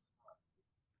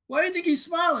 Why do you think he's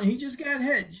smiling? He just got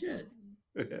head. Shit.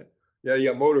 Yeah, you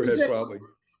got He Motorhead said. probably.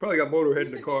 Probably got Motorhead He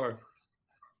in the said. car.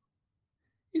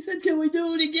 He said, "Can we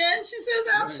do it again?" She says,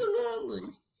 Right. "Absolutely."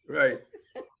 Right.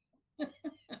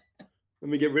 Let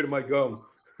me get rid of my gum.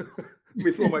 Let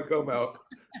me throw my gum out.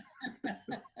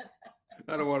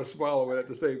 I don't want to swallow it at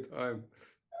the same time.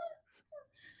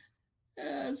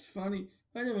 Yeah, that's funny.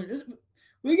 Wait a minute.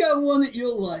 We got one that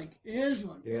you'll like. Here's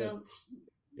one. Yeah.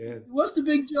 Yeah. What's the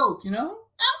big joke? I'm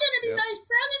gonna be Yep. vice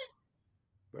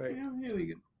Right. president. Here we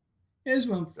go. Here's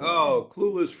one for Oh,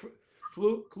 clueless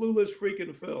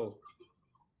freaking Phil.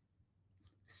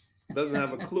 Doesn't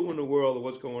have a clue in the world of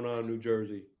what's going on in New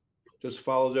Jersey. Just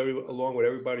follows along with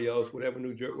everybody else. Whatever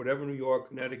New York,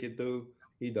 Connecticut do,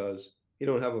 he does. He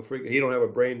don't have a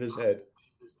brain in his head.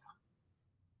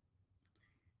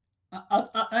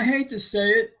 I hate to say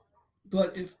it,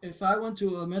 but if I went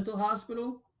to a mental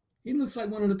hospital, he looks like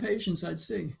one of the patients I'd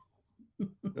see.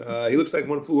 He looks like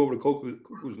one flew over the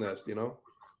cuckoo's nest.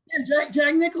 Yeah,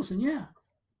 Jack Nicholson. Yeah.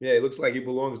 Yeah, he looks like he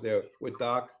belongs there with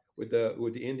Doc, with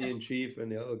the Indian chief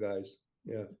and the other guys.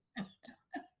 Yeah.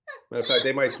 Matter of fact,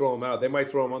 they might throw him out. They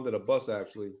might throw him under the bus,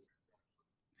 actually.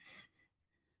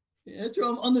 Yeah,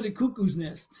 throw him under the cuckoo's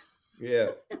nest.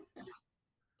 Yeah.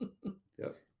 Yeah.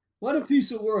 What a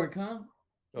piece of work, huh?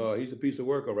 Oh, he's a piece of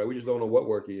work, all right. We just don't know what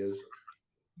work he is.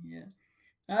 Yeah.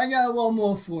 I got one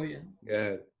more for you.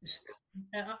 Yeah.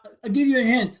 I'll give you a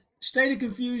hint. State of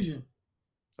confusion.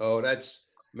 Oh, that's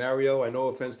Mario. I no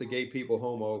offense to gay people,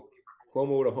 homo.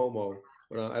 Cuomo to homo.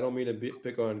 But I don't mean to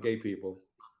pick on gay people.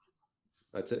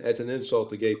 That's an insult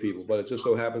to gay people. But it just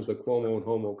so happens that Cuomo and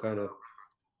homo kind of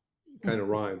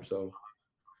rhyme. So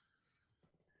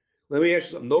let me ask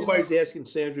you something. Nobody's asking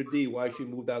Sandra D why she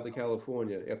moved out to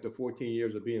California after 14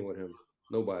 years of being with him.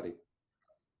 Nobody.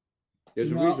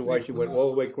 There's a reason why she went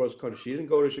all the way across country. She didn't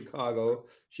go to Chicago.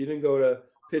 She didn't go to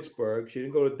Pittsburgh. She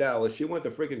didn't go to Dallas. She went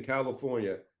to freaking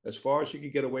California, as far as she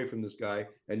could get away from this guy.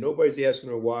 And nobody's asking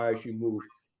her why she moved.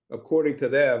 According to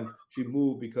them, she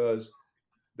moved because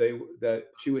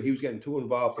he was getting too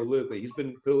involved politically. He's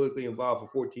been politically involved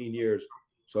for 14 years.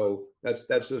 So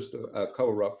that's just a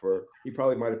cover up for her. He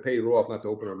probably might have paid her off not to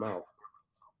open her mouth.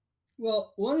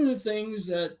 Well, one of the things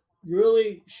that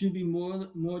really should be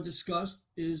more discussed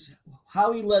is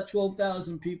how he let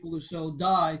 12,000 people or so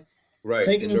die, right,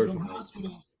 taking them from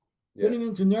hospitals, yeah, putting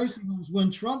them to nursing homes,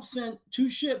 when Trump sent 2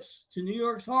 ships to New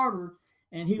York's harbor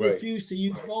and he refused to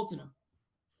use both of them.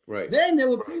 Right. Then there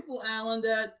were people, Alan,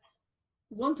 that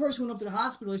one person went up to the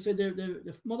hospital. They said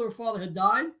the mother or father had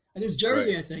died. And it's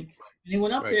Jersey, I think. And they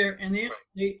went up there and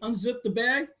they unzipped the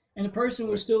bag and the person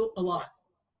was still alive.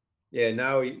 Yeah,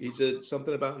 now he said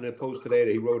something about in the Post today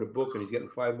that he wrote a book and he's getting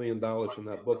 $5 million from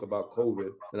that book about COVID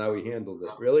and how he handled it.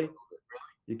 Really?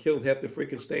 You killed half the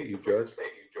freaking state, you jerk.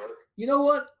 You know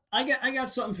what? I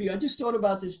got something for you. I just thought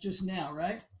about this just now,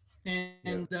 right?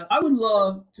 And I would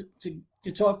love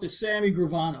to talk to Sammy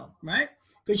Gravano, right?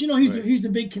 Because he's the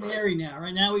big canary now.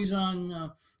 Right now he's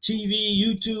on TV,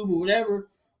 YouTube, or whatever.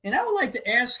 And I would like to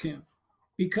ask him,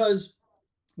 because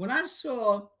when I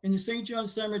saw in the St. John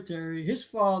Cemetery his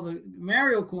father,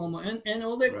 Mario Cuomo, and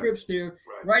all their crypts there,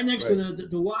 right next to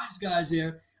the wise guys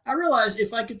there, I realized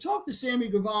if I could talk to Sammy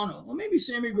Gravano, or maybe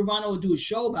Sammy Gravano would do a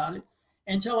show about it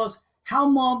and tell us how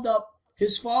mobbed up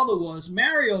his father was,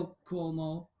 Mario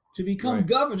Cuomo, to become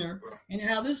governor, and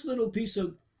how this little piece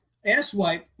of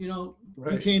asswipe,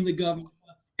 became the governor.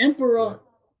 Emperor.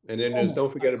 And then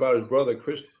don't forget about his brother,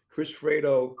 Chris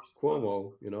Fredo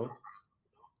Cuomo,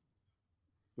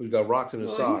 who's got rocks in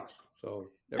his socks. So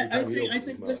I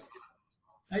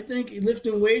think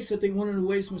lifting weights, I think one of the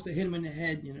weights must have hit him in the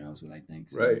head, is what I think.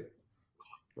 So.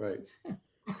 Right.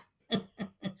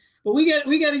 But we got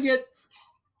to get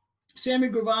Sammy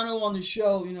Gravano on the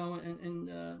show,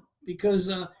 and because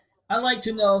I like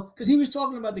to know, because he was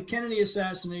talking about the Kennedy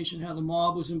assassination, how the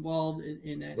mob was involved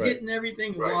in that hit and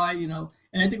everything, why,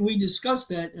 and I think we discussed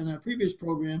that in our previous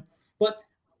program. But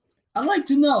I'd like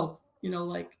to know,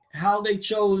 like how they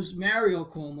chose Mario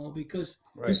Cuomo because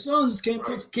Right, his sons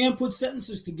can't put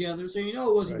sentences together. So it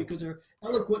wasn't right, because they're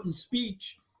eloquent in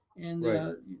speech and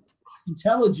right.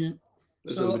 intelligent.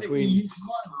 Listen, So between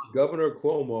Governor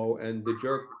Cuomo and the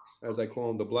jerk, as I call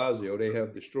him, De Blasio, they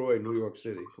have destroyed New York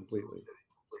City completely.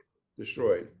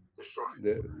 Destroyed.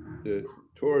 The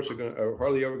tourists are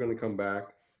hardly ever going to come back.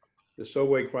 The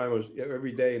subway crime was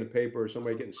every day in the paper,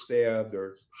 somebody getting stabbed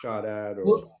or shot at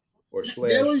well, or there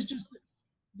slashed. was just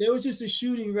there was just a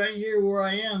shooting right here where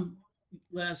I am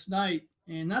last night,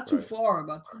 and not too Right, far,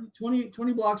 about 20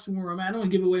 blocks from where I'm at. I don't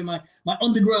want to give away my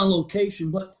underground location,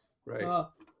 but right, uh,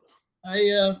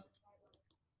 I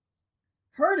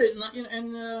heard it,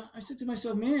 and I said to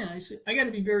myself, man, I said I got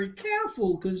to be very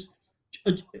careful because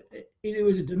it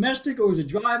was a domestic or it was a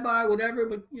drive-by, whatever.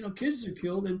 But kids are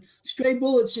killed, and stray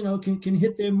bullets, can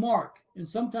hit their mark, and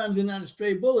sometimes they're not a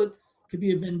stray bullet; it could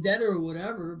be a vendetta or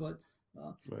whatever. But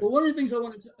right, one of the things I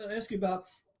wanted to ask you about,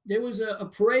 there was a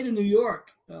parade in New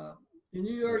York. In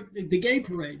New right, York, the gay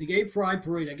parade, the gay pride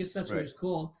parade, I guess that's what right, it's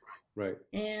called. right.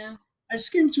 And I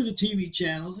skimmed through the TV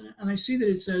channels, and I see that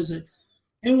it says that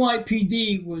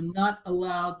NYPD were not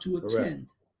allowed to Correct, attend.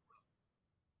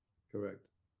 correct.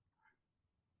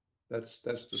 That's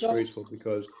So, disgraceful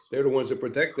because they're the ones that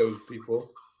protect those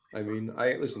people. I mean,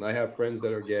 I listen. I have friends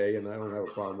that are gay, and I don't have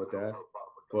a problem with that.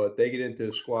 But they get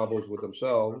into squabbles with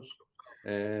themselves,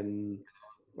 and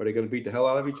are they going to beat the hell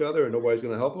out of each other, and nobody's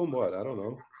going to help them? What? I don't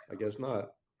know. I guess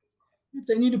not. if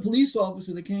they need a police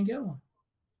officer, they can't get one.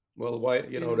 Well, why?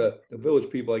 You know. The village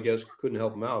people, I guess, couldn't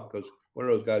help them out because one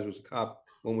of those guys was a cop.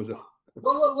 One was a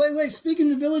Wait.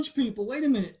 Speaking of village people, wait a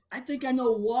minute. I think I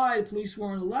know why the police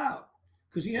weren't allowed.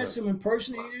 Because you had right, some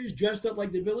impersonators dressed up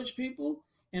like the village people,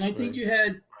 and I think right, you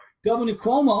had Governor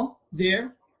Cuomo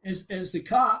there as the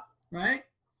cop, right?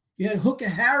 You had Hooker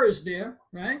Harris there,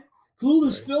 right?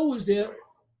 Clueless right, Phil was there.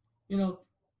 You know,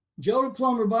 Joe the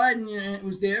Plumber Biden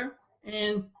was there,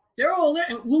 and they're all there.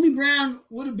 And Willie Brown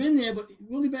would have been there, but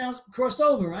Willie Brown's crossed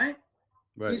over, right?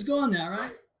 right. He's gone now,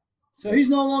 right? So Yep. he's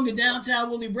no longer downtown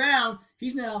Willie Brown.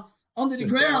 He's now under the Just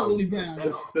ground down, Willie Brown.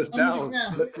 just Under the down,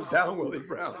 ground. just down, Willie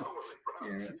Brown.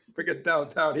 Yeah. Forget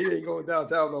downtown. He ain't going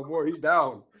downtown no more. He's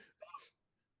down.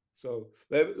 So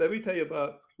let me tell you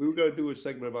about. We were going to do a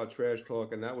segment about trash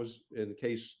talk, and that was in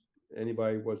case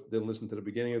anybody didn't listen to the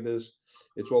beginning of this.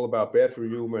 It's all about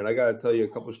bathroom humor, and I got to tell you a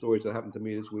couple of stories that happened to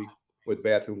me this week with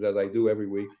bathrooms, as I do every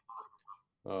week.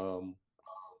 Um,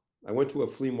 I went to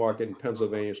a flea market in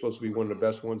Pennsylvania. It's supposed to be one of the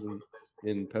best ones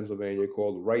in Pennsylvania,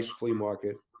 called Rice Flea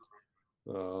Market.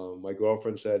 My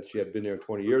girlfriend said she had been there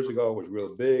 20 years ago. It was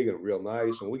real big and real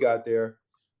nice. And we got there.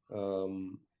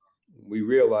 Um, we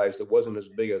realized it wasn't as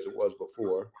big as it was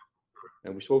before.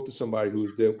 And we spoke to somebody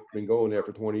who's been going there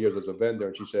for 20 years as a vendor,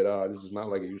 and she said, "Ah, this is not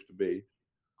like it used to be."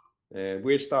 And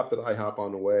we had stopped at IHOP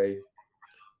on the way,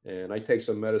 and I take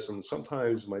some medicine.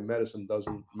 Sometimes my medicine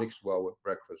doesn't mix well with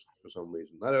breakfast for some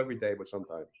reason. Not every day, but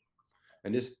sometimes.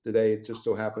 And this today, it just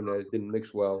so happened that it didn't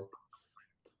mix well.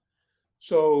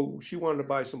 So she wanted to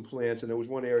buy some plants, and there was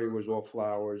one area was all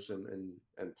flowers and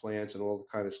plants and all the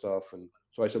kind of stuff. And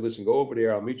so I said, "Listen, go over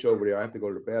there. I'll meet you over there. I have to go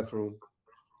to the bathroom."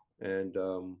 And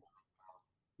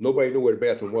nobody knew where the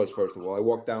bathroom was. First of all, I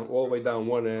walked down all the way down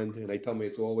one end, and they tell me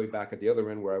it's all the way back at the other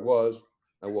end where I was.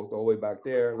 I walked all the way back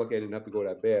there. Lucky I didn't have to go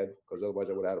that bad because otherwise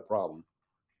I would have had a problem.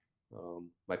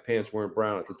 My pants weren't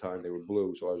brown at the time; they were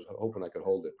blue, so I was hoping I could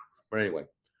hold it. But anyway,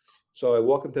 so I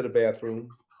walk into the bathroom,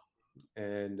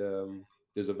 and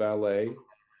there's a valet,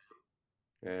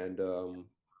 and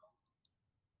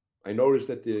I noticed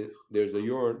that there's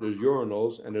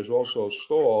urinals, and there's also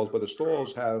stalls, but the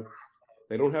stalls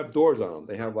they don't have doors on them.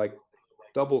 They have like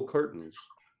double curtains,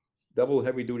 double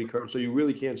heavy duty curtains, so you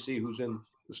really can't see who's in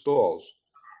the stalls.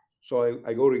 So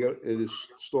I go to get this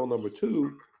stall number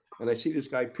two, and I see this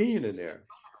guy peeing in there.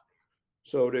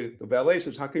 So the valet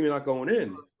says, "How come you're not going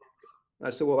in?" I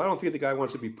said, "Well, I don't think the guy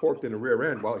wants to be porked in the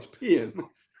rear end while he's peeing."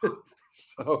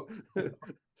 So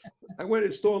I went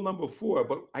in stall number four,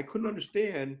 but I couldn't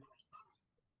understand,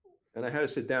 and I had to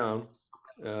sit down.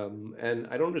 And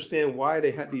I don't understand why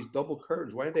they had these double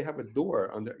curtains. Why did they have a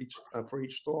door under each for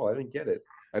each stall? I didn't get it.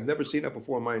 I've never seen that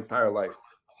before in my entire life.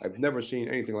 I've never seen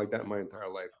anything like that in my entire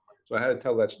life. So I had to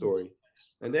tell that story.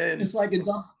 And then, It's like a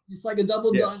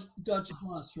double yeah, Dutch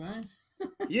bus, right?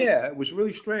 yeah, it was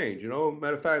really strange.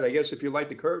 Matter of fact, I guess if you like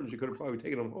the curtains, you could have probably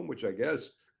taken them home, which I guess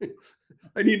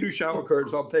I need new shower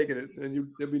curtains. I'm taking it, and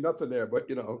there'd be nothing there. But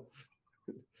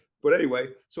anyway,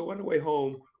 so on the way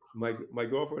home, my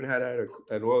girlfriend had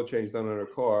an oil change done on her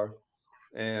car,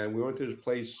 and we went to this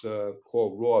place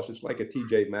called Ross. It's like a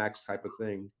TJ Maxx type of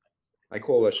thing, I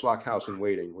call it a schlock house in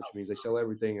waiting, which means they sell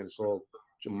everything and it's all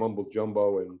mumbo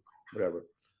jumbo and whatever.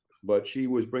 But she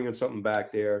was bringing something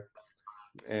back there,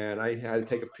 and I had to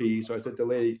take a pee. So I said to the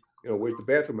lady, where's the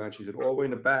bathroom at? She said, all the way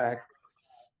in the back,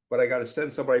 but I got to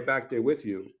send somebody back there with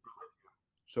you.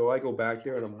 So I go back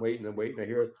there and I'm waiting and waiting. I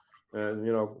hear, and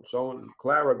someone,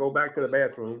 Clara, go back to the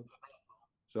bathroom.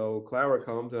 So Clara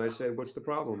comes and I said, what's the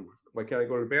problem? Why can't I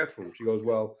go to the bathroom? She goes,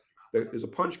 well, there's a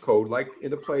punch code like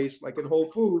in the place, like in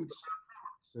Whole Foods,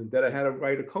 and that I had to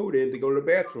write a code in to go to the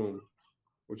bathroom,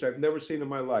 which I've never seen in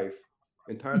my life.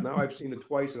 Now I've seen it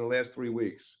twice in the last 3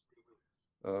 weeks.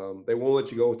 They won't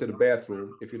let you go to the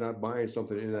bathroom if you're not buying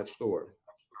something in that store.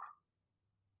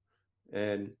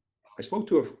 And I spoke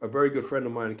to a very good friend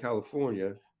of mine in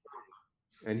California,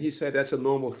 and he said that's a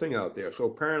normal thing out there. So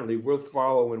apparently we're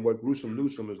following what Gruesome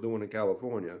Newsom is doing in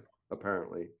California,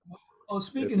 apparently. Oh, If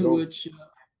speaking you of don't, which,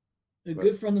 a right,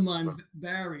 good friend of mine,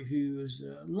 Barry, who is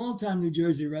a longtime New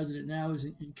Jersey resident, now is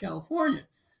in California.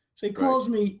 So he right, calls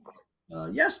me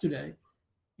yesterday,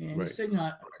 and he right, said,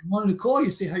 I wanted to call you,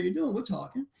 see how you're doing. We're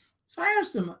talking. So I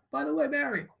asked him, by the way,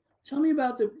 Barry, tell me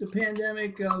about the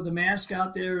pandemic, the mask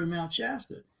out there in Mount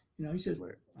Shasta. He says,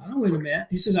 right, I don't wear the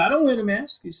mask. He says, I don't wear the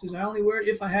mask. He says, I only wear it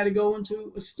if I had to go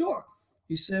into a store.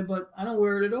 He said, but I don't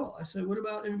wear it at all. I said, what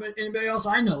about anybody else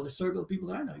I know, the circle of people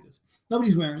that I know? He goes,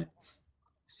 nobody's wearing it. right,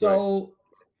 So,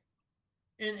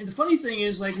 and the funny thing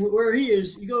is, like where he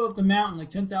is, you go up the mountain, like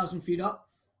 10,000 feet up,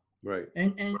 right,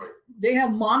 and they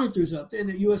have monitors up there in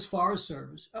the U.S. Forest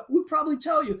Service. Would probably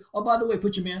tell you, oh, by the way,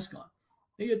 put your mask on.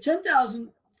 You're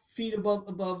 10,000 feet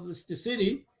above the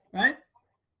city, right?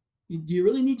 Do you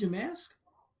really need your mask?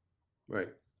 right.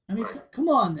 I mean, come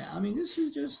on now. I mean, this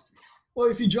is just. Or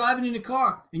if you're driving in a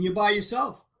car and you're by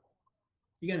yourself,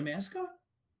 you got a mask on.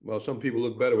 Well, some people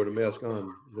look better with a mask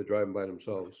on. They're driving by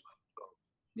themselves.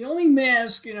 The only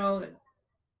mask,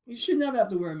 you should never have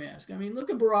to wear a mask. I mean, look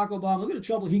at Barack Obama. Look at the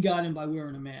trouble he got in by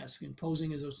wearing a mask and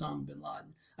posing as Osama bin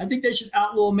Laden. I think they should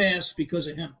outlaw masks because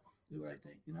of him. Is what I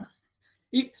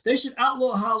think. They should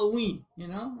outlaw Halloween.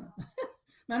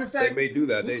 Matter of They fact, may do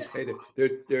that. we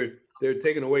got, They're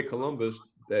taking away Columbus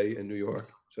Day in New York,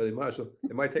 so they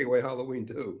might take away Halloween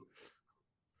too,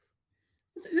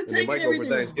 they're and they taking might go for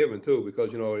everything away. Thanksgiving too, because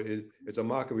it's a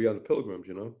mockery on the pilgrims.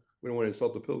 We don't want to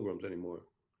insult the pilgrims anymore.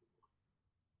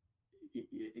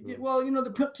 Mm. Well,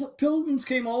 the Pilgrims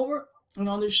came over and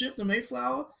on the ship, the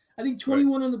Mayflower. I think Right.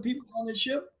 21 of the people on the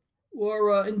ship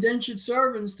were indentured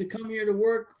servants to come here to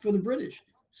work for the British.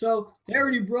 So they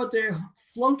already brought their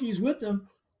flunkies with them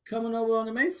coming over on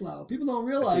the Mayflower. People don't I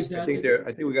realize think I that. think they're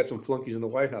I think we got some flunkies in the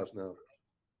White House now.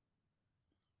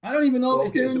 I don't even know Well,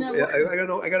 if okay, they're in so that White I House. don't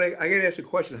know. I gotta ask a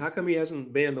question. How come he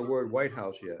hasn't banned the word White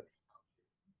House yet?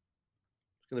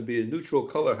 It's gonna be a neutral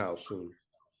color house soon.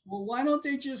 Well, why don't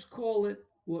they just call it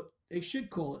what they should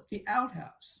call it, the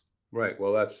outhouse? Right.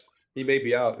 Well, he may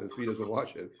be out if he doesn't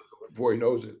watch it before he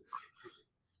knows it.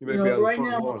 He may be on the Right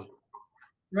front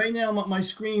now, lawn. my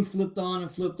screen flipped on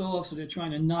and flipped off, so they're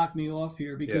trying to knock me off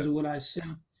here because Yeah, of what I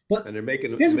said. But and they're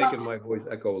making here's my making my voice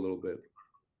echo a little bit.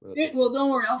 That's well, okay. don't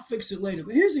worry, I'll fix it later.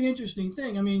 But here's the interesting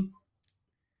thing. I mean,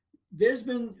 there's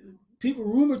been people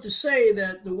rumored to say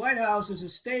that the White House is a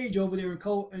stage over there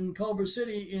in Culver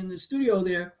City in the studio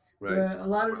there, Right. where a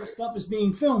lot of the stuff is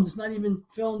being filmed. It's not even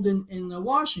filmed in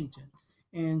Washington,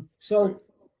 and Right. so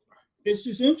it's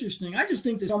just interesting. I just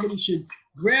think that somebody should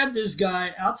grab this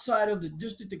guy outside of the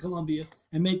District of Columbia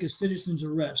and make a citizen's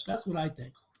arrest. That's what I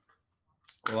think.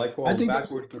 Well, I I call him think that's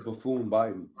backwards to buffoon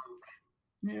Biden,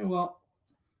 yeah. Well,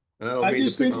 and I don't I mean to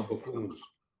just pick think on buffoons.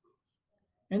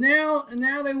 And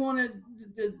now they wanted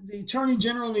the attorney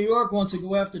general of New York wants to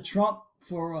go after Trump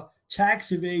for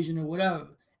tax evasion or whatever.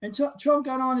 And Trump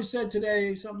got on and said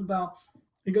today something about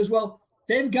he goes, well,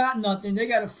 they've got nothing. They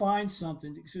got to find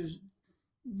something because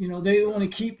they want to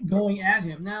keep going at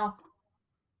him. Now,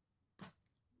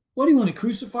 what do you want to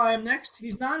crucify him next?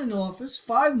 He's not in office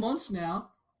 5 months now.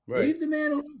 Right. Leave the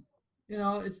man alone.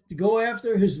 It's to go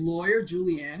after his lawyer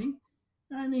Giuliani.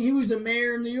 I mean, he was the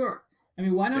mayor of New York. I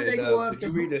mean, why don't And they go did after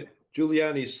you read that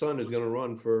Giuliani's son is going to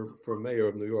run for mayor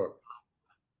of New York,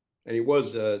 and he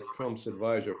was Trump's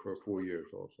advisor for 4 years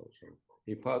also. So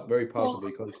very well,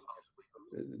 possibly because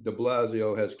De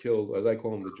Blasio has killed, as I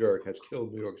call him, the jerk, has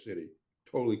killed New York City,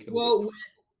 totally killed it. well,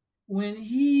 when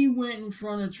he went in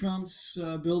front of Trump's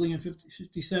building on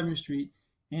 57th Street,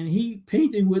 and he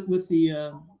painted with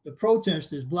the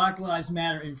protesters Black Lives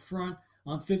Matter in front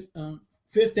on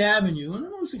Fifth Avenue, on the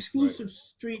most Right. exclusive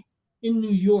street in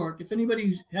New York. If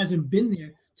anybody hasn't been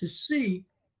there to see,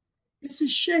 it's a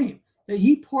shame that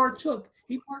he partook.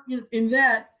 He partook in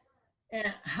that.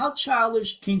 And how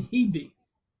childish can he be?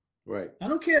 Right. I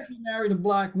don't care if you married a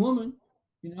black woman,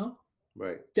 you know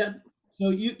Right. that. So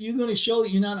you're going to show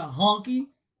that you're not a honky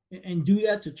and do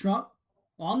that to Trump.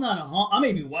 Well, I'm not a honk. I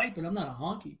may be white, but I'm not a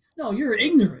honky. No, you're Right.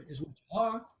 ignorant, is what you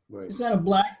are. Right. It's not a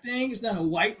black thing. It's not a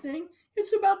white thing.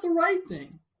 It's about the right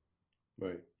thing.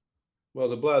 Right. Well,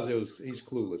 De Blasio's he's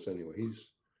clueless anyway.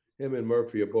 Him and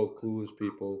Murphy are both clueless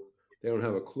people. They don't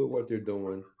have a clue what they're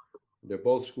doing. They're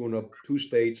both screwing up two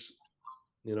states.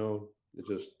 You know,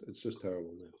 it's just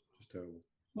terrible, man. Just terrible.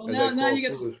 Well, As I now call you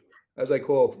got clueless, as I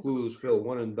call clueless Phil,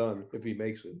 one and done if he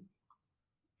makes it.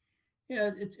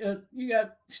 yeah, you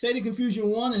got State of Confusion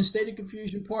one and State of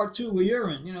Confusion Part Two, where you're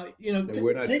in. And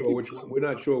we're not Take sure your which one. We're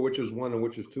not sure which is one and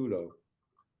which is two though,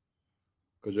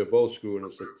 because they're both screwing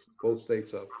us, both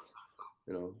states up.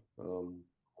 You know.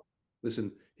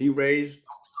 Listen, he raised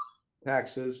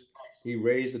taxes. He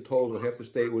raised the tolls when half the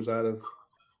state was out of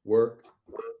work,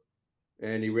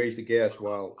 and he raised the gas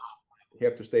while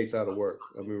half the state's out of work.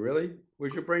 I mean, really?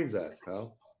 Where's your brains at,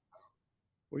 pal?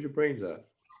 Where's your brains at?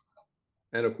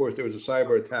 And of course, there was a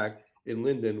cyber attack in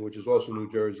Linden, which is also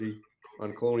New Jersey,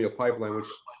 on Colonial Pipeline,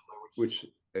 which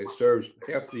serves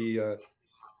half the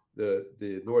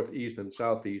northeast and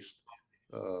southeast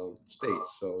states.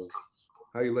 So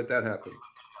how you let that happen,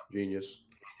 genius?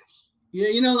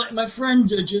 Yeah, like my friend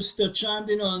just chimed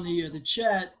in on the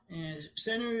chat and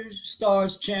Senator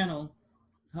Star's channel.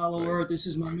 Hollow Right. Earth. This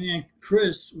is my man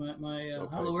Chris, my Okay.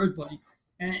 Hollow Earth buddy,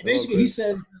 and Hello, basically he Chris.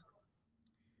 says,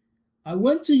 I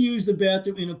went to use the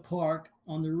bathroom in a park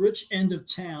on the rich end of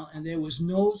town, and there was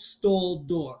no stall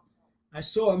door. I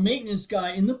saw a maintenance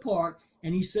guy in the park,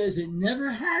 and he says it never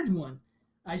had one.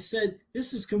 I said,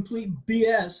 this is complete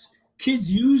BS.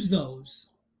 Kids use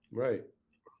those. Right.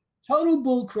 Total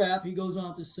bullcrap, he goes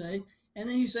on to say. And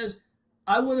then he says,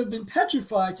 I would have been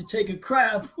petrified to take a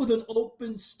crap with an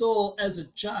open stall as a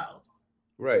child.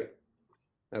 Right.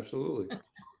 Absolutely.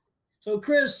 So,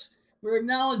 Chris, we're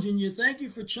acknowledging you. Thank you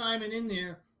for chiming in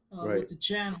there Right. with the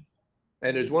channel.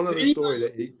 And there's one For other anybody,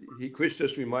 story that Chris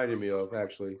just reminded me of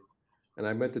actually, and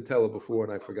I meant to tell it before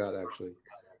and I forgot actually.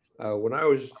 When I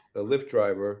was a Lyft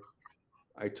driver,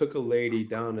 I took a lady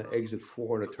down to exit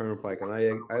 4 on a turnpike, and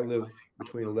I live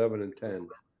between 11 and 10,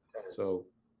 so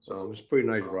it was a pretty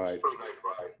nice ride.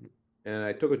 And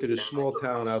I took her to this small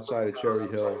town outside of Cherry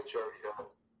Hill,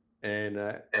 and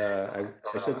I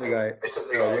said to the guy,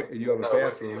 "What, you have a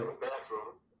bathroom?"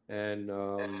 And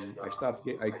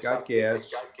I got gas,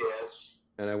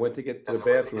 and I went to get to the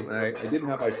bathroom, and I didn't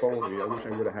have my phone with me. I wish I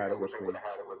would have had it with me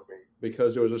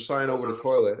because there was a sign over the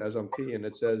toilet as I'm peeing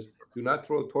that says, "Do not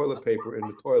throw toilet paper in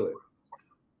the toilet."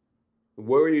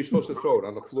 Where are you supposed to throw it?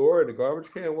 On the floor in the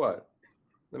garbage can? What?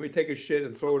 Let me take a shit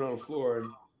and throw it on the floor.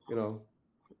 And you know,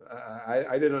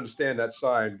 I didn't understand that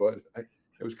sign, but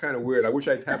it was kind of weird. I wish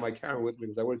I'd had my camera with me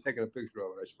because I would have taken a picture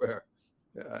of it. I swear.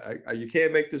 You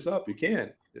can't make this up. You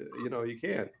can't. You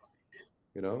can't.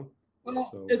 You know. well,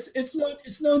 So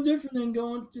it's no different than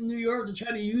going to New York to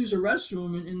try to use a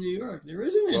restroom in New York. There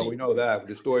isn't well, we any. know that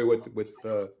the story with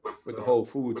the Whole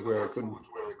Foods where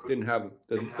I didn't have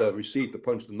the receipt to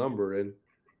punch the number in,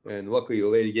 and luckily the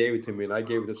lady gave it to me, and I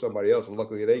gave it to somebody else, and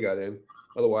luckily they got in.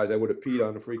 Otherwise, I would have peed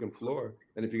on the freaking floor.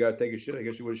 And if you got to take a shit, I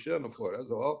guess you would have shit on the floor.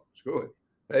 That's all. Screw it.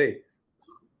 Hey,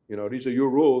 these are your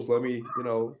rules. Let me,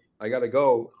 I got to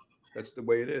go. That's the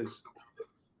way it is.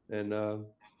 And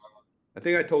I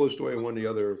think I told the story in one of the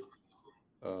other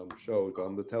shows, but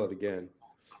I'm gonna tell it again.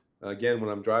 Again, when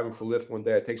I'm driving for Lyft one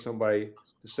day, I take somebody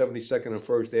to 72nd and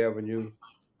First Avenue,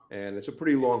 and it's a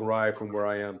pretty long ride from where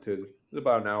I am to it's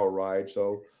about an hour ride.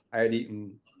 So I had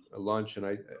eaten a lunch, and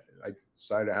I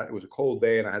decided it was a cold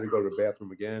day, and I had to go to the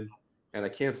bathroom again, and I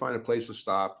can't find a place to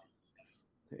stop.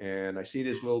 And I see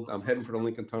this little. I'm heading for the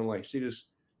Lincoln Tunnel. I see this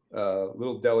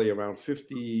little deli around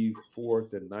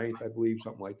 54th and Ninth, I believe,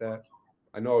 something like that.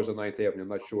 I know it was on Ninth Avenue. I'm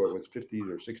not sure. It was 50s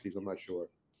or 60s. I'm not sure.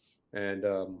 And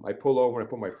I pull over and I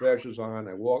put my flashers on.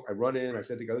 I run in. I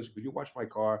said to the guy, listen, could you watch my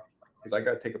car? Because I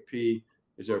got to take a pee.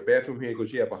 Is there a bathroom here? He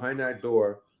goes, yeah, behind that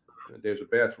door, there's a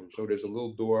bathroom. So there's a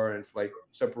little door, and it's like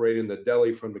separating the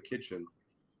deli from the kitchen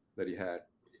that he had.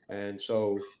 And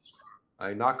so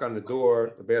I knock on the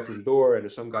door, the bathroom door, and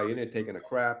there's some guy in there taking a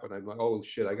crap. And I'm like, oh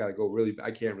shit, I got to go really.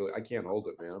 I can't hold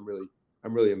it, man.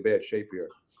 I'm really in bad shape here.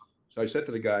 So I said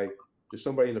to the guy, there's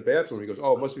somebody in the bathroom. He goes,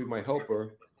 oh, it must be my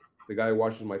helper, the guy who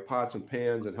washes my pots and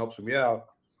pans and helps me out.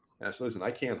 And I said, listen,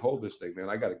 I can't hold this thing, man.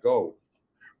 I got to go.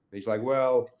 And he's like,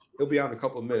 well, he'll be out in a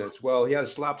couple of minutes. Well, he had a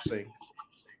slop sink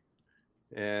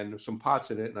and some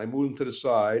pots in it. And I moved him to the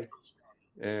side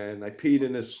and I peed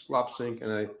in this slop sink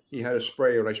and he had a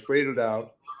sprayer and I sprayed it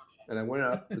out. And I went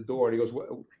out the door and he goes,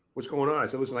 what's going on? I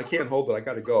said, listen, I can't hold it. I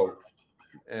got to go.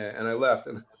 and I left,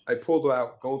 and I pulled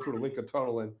out going through the Lincoln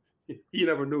Tunnel, and he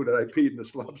never knew that I peed in the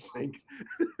slop sink.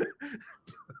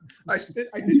 I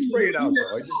He did spray it he out though.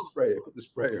 never I did told. spray it with the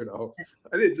sprayer though.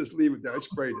 I didn't just leave it there. I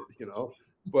sprayed it.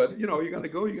 But you gotta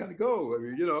go. You gotta go. I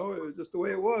mean, it was just the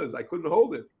way it was. I couldn't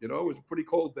hold it. It was a pretty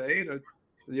cold day, and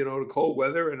the cold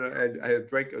weather, and I had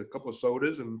drank a couple of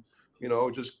sodas, and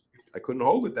just I couldn't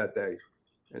hold it that day,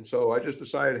 and so I just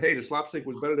decided, hey, the slop sink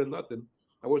was better than nothing.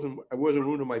 I wasn't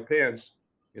ruining my pants,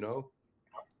 you know.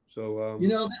 So You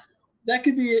know that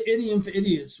could be an idiom for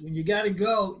idiots. When you got to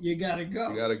go, you got to you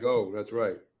go. gotta go. That's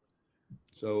right.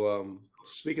 So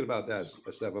speaking about that,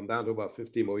 Steph, I'm down to about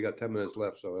 15, but we got 10 minutes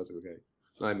left, so that's okay.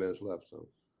 9 minutes left, so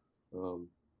um,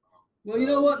 Well, you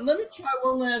know um, what? Let me try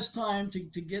one last time to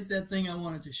get that thing I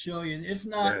wanted to show you, and if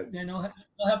yeah, not, then I'll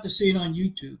have to see it on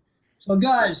YouTube. So, yeah,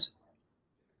 guys,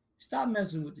 stop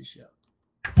messing with the show.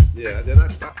 yeah. Then I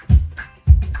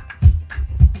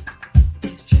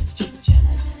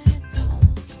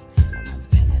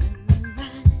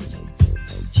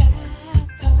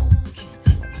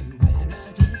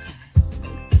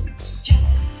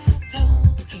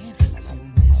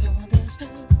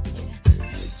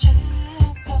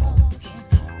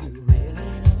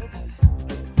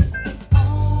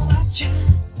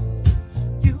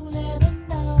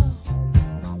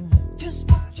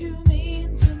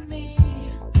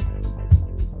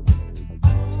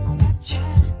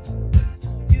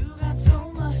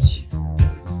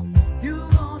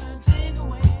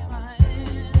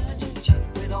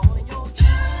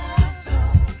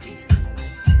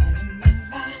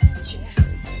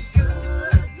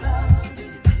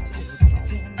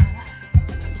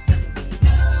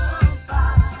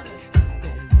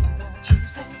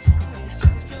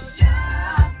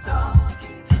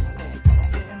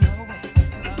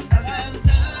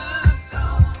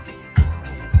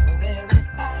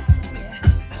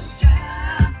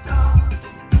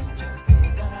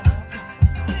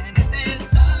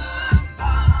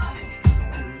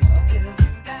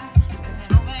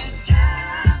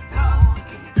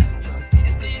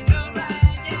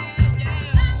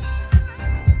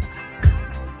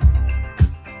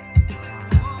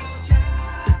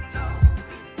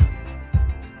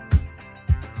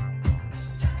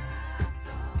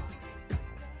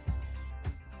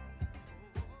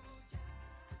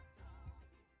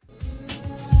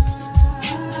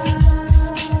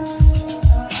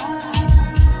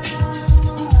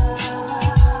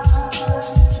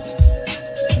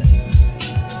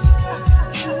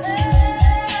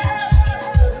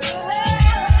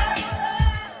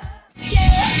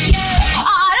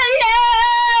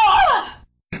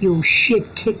You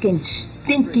shit-kicking,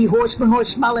 stinky horse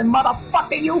smelling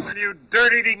motherfucker, you! You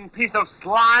dirt-eating piece of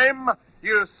slime!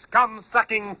 You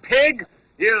scum-sucking pig!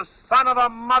 You son of a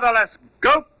motherless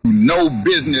goat! No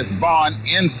business born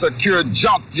insecure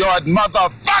junkyard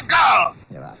motherfucker!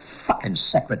 You're a fucking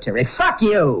secretary. Fuck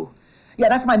you! Yeah,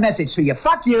 that's my message to you.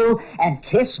 Fuck you and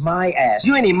kiss my ass.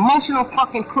 You're an emotional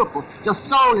fucking cripple. Your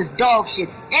soul is dog shit.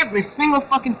 Every single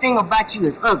fucking thing about you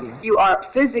is ugly. You are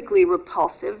physically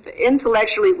repulsive,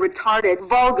 intellectually retarded,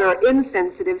 vulgar,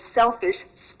 insensitive, selfish,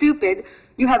 stupid.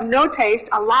 You have no taste,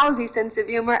 a lousy sense of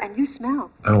humor, and you smell.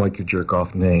 I don't like your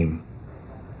jerk-off name.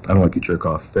 I don't like your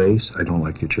jerk-off face. I don't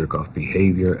like your jerk-off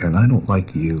behavior. And I don't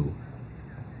like you.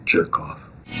 Jerk-off.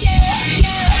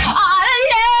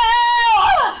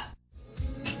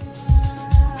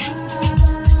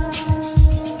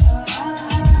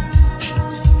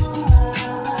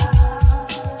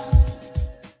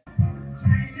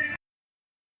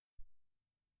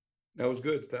 That was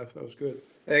good, Steph. That was good.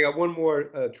 Hey, I got one more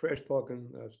trash talking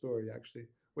story actually,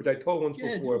 which I told once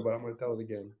Yeah, before, do but I'm going to tell it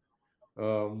again.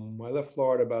 I left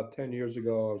Florida about 10 years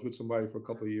ago. I was with somebody for a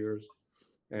couple of years,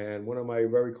 and one of my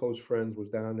very close friends was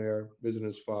down there visiting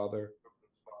his father,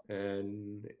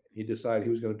 and he decided he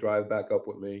was going to drive back up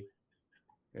with me.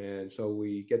 And so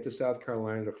we get to South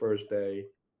Carolina the first day,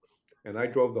 and I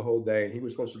drove the whole day, and he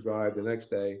was supposed to drive the next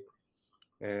day.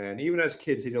 And even as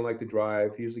kids, he didn't like to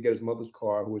drive. He used to get his mother's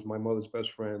car, who was my mother's best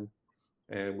friend,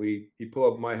 and he'd pull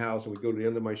up at my house, and we'd go to the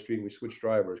end of my street, and we switched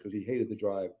drivers because he hated to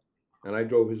drive, and I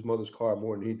drove his mother's car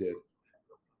more than he did.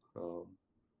 Um,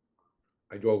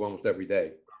 I drove almost every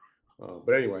day.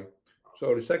 But anyway,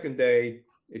 so the second day,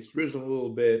 it's risen a little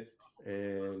bit,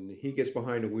 and he gets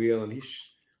behind the wheel, and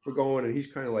we're going, and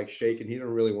he's kind of like shaking. He didn't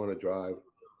really want to drive.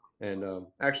 And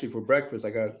actually, for breakfast, I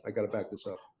got to back this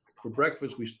up. For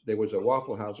breakfast, there was a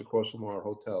Waffle House across from our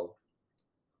hotel,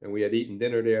 and we had eaten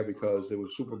dinner there because it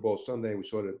was Super Bowl Sunday. We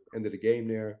saw the end of the game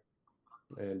there,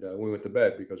 and we went to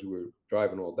bed because we were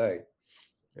driving all day.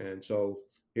 And so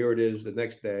here it is the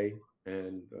next day,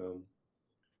 and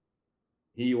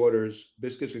he orders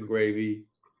biscuits and gravy,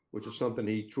 which is something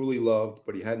he truly loved,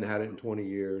 but he hadn't had it in 20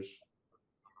 years.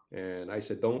 And I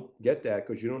said, don't get that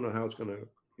because you don't know how it's going to,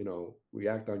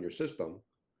 react on your system.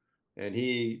 And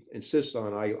he insists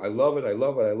on, I love it, I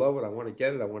love it, I love it, I want to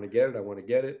get it, I want to get it, I want to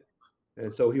get it.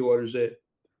 And so he orders it.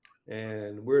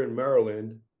 And we're in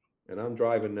Maryland, and I'm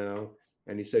driving now.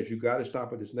 And he says, you got to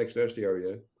stop at this next rest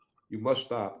area. You must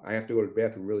stop. I have to go to the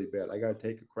bathroom really bad. I got to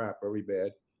take a crap very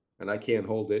bad, and I can't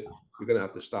hold it. You're going to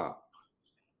have to stop.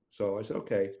 So I said,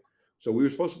 okay. So we were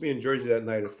supposed to be in Jersey that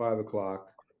night at 5 o'clock,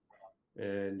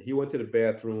 and he went to the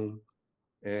bathroom.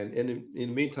 And in the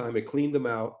meantime, it cleaned him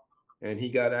out, and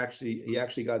he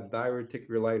actually got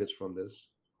diverticulitis from this.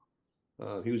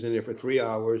 He was in there for 3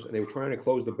 hours, and they were trying to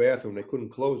close the bathroom. They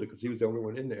couldn't close it because he was the only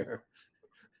one in there.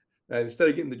 And instead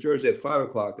of getting to Jersey at 5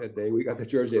 o'clock that day, we got to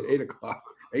Jersey at 8 o'clock,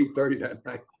 8:30 that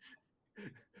night.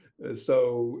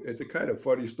 So it's a kind of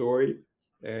funny story,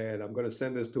 and I'm going to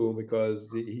send this to him because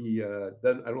he I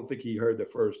don't think he heard the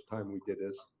first time we did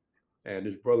this, and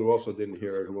his brother also didn't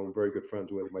hear it, who I'm very good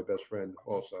friends with, my best friend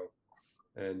also,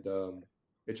 and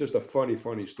it's just a funny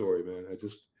story, man.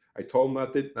 I told him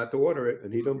not to order it,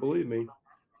 and he didn't believe me.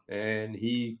 And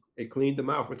it cleaned him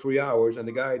out for 3 hours. And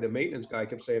the maintenance guy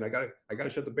kept saying, I gotta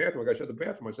shut the bathroom. I gotta shut the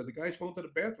bathroom. I said, the guy's going to the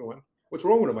bathroom. What's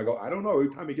wrong with him? I go, I don't know.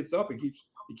 Every time he gets up, he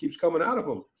keeps coming out of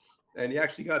him. And he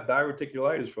actually got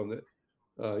diverticulitis from it.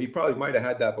 He probably might have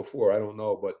had that before. I don't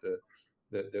know. But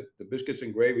the biscuits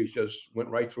and gravies just went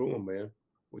right through him, man,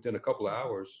 within a couple of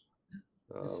hours.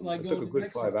 It took a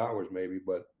good 5 hours maybe,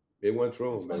 but it went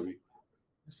through him, baby.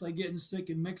 It's like getting sick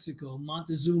in Mexico,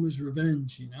 Montezuma's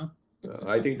revenge,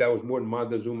 I think that was more than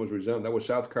Montezuma's resentment. That was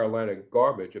South Carolina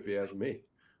garbage, if you ask me.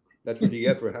 That's what you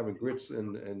get for having grits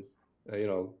and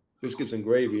biscuits and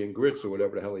gravy and grits or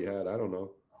whatever the hell he had. I don't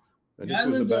know. And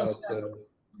this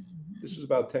was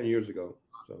about 10 years ago.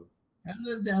 So I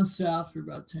lived down south for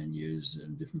about 10 years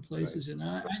in different places, right.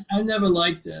 And I never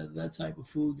liked that type of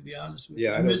food, to be honest with you.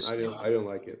 Yeah, I don't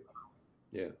like it.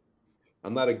 Yeah.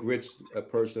 I'm not a grits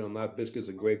person. I'm not a biscuits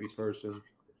and gravy person.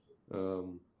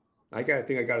 I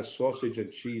think I got a sausage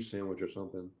and cheese sandwich or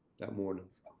something that morning,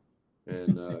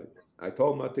 and I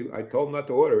told him not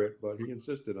to order it, but he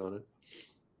insisted on it.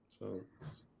 So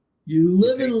you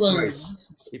live and learn.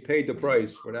 He paid the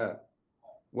price for that.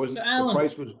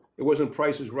 It wasn't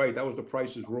Price is Right. That was The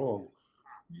Price is Wrong.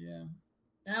 Yeah,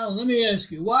 Alan, let me ask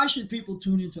you, why should people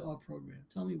tune into our program?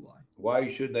 Tell me why. Why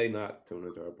should they not tune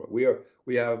into our program?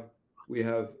 We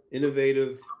have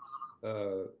innovative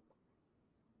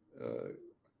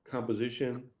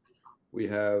composition. We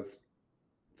have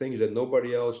things that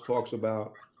nobody else talks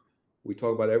about. We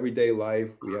talk about everyday life.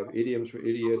 We have idioms for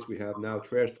idiots. We have now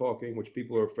trash talking, which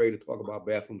people are afraid to talk about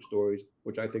bathroom stories,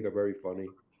 which I think are very funny.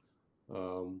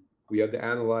 We have to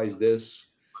analyze this,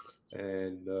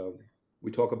 and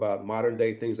we talk about modern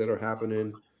day things that are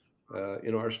happening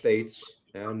in our states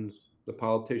and the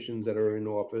politicians that are in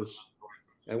office.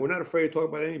 And we're not afraid to talk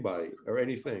about anybody or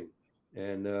anything.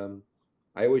 And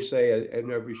I always say at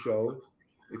every show,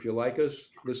 if you like us,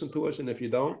 listen to us. And if you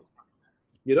don't,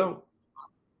 you don't.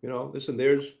 Listen,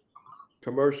 there's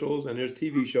commercials and there's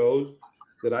TV shows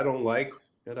that I don't like,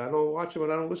 and I don't watch them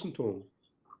and I don't listen to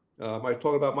them. I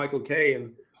talk about Michael Kay,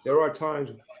 and there are times,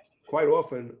 quite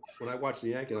often, when I watch the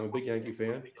Yankees, I'm a big Yankee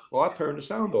fan, well, I'll turn the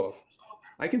sound off.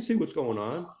 I can see what's going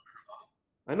on.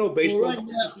 I know baseball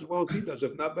just as well as he does,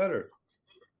 if not better.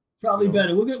 Probably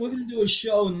better. We're going to do a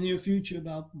show in the near future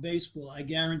about baseball. I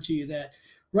guarantee you that.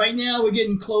 Right now, we're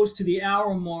getting close to the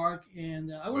hour mark,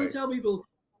 and I want to tell people,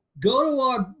 go to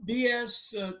our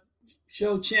BS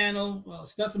show channel,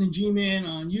 Stefan and G-Man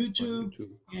on YouTube,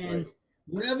 and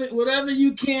whatever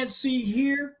you can't see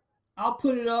here, I'll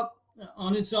put it up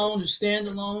on its own, a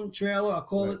standalone trailer. I'll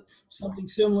call it something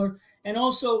similar. And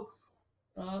also,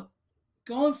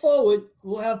 going forward,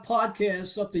 we'll have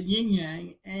podcasts up to Yin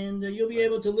Yang, and you'll be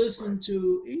able to listen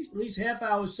to at least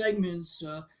half-hour segments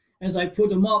as I put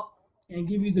them up and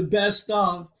give you the best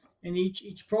of in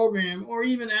each program. Or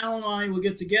even Al and I will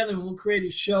get together and we'll create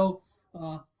a show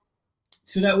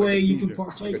so that way you can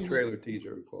partake in a trailer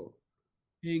teaser, we call it.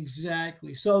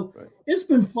 Exactly. So it's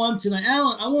been fun tonight.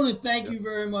 Alan, I want to thank you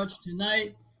very much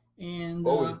tonight. And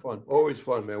always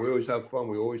fun, man. We always have fun.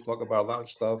 We always talk about a lot of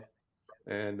stuff.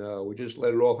 And we just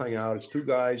let it all hang out. It's two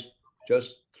guys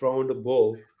just throwing the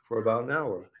bull for about an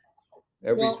hour.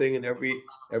 Everything and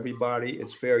everybody,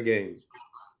 it's fair game.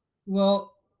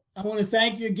 Well, I want to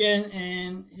thank you again.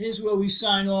 And here's where we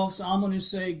sign off. So I'm going to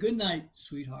say good night,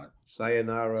 sweetheart.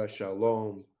 Sayonara,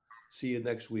 shalom. See you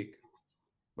next week,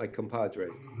 my compadre.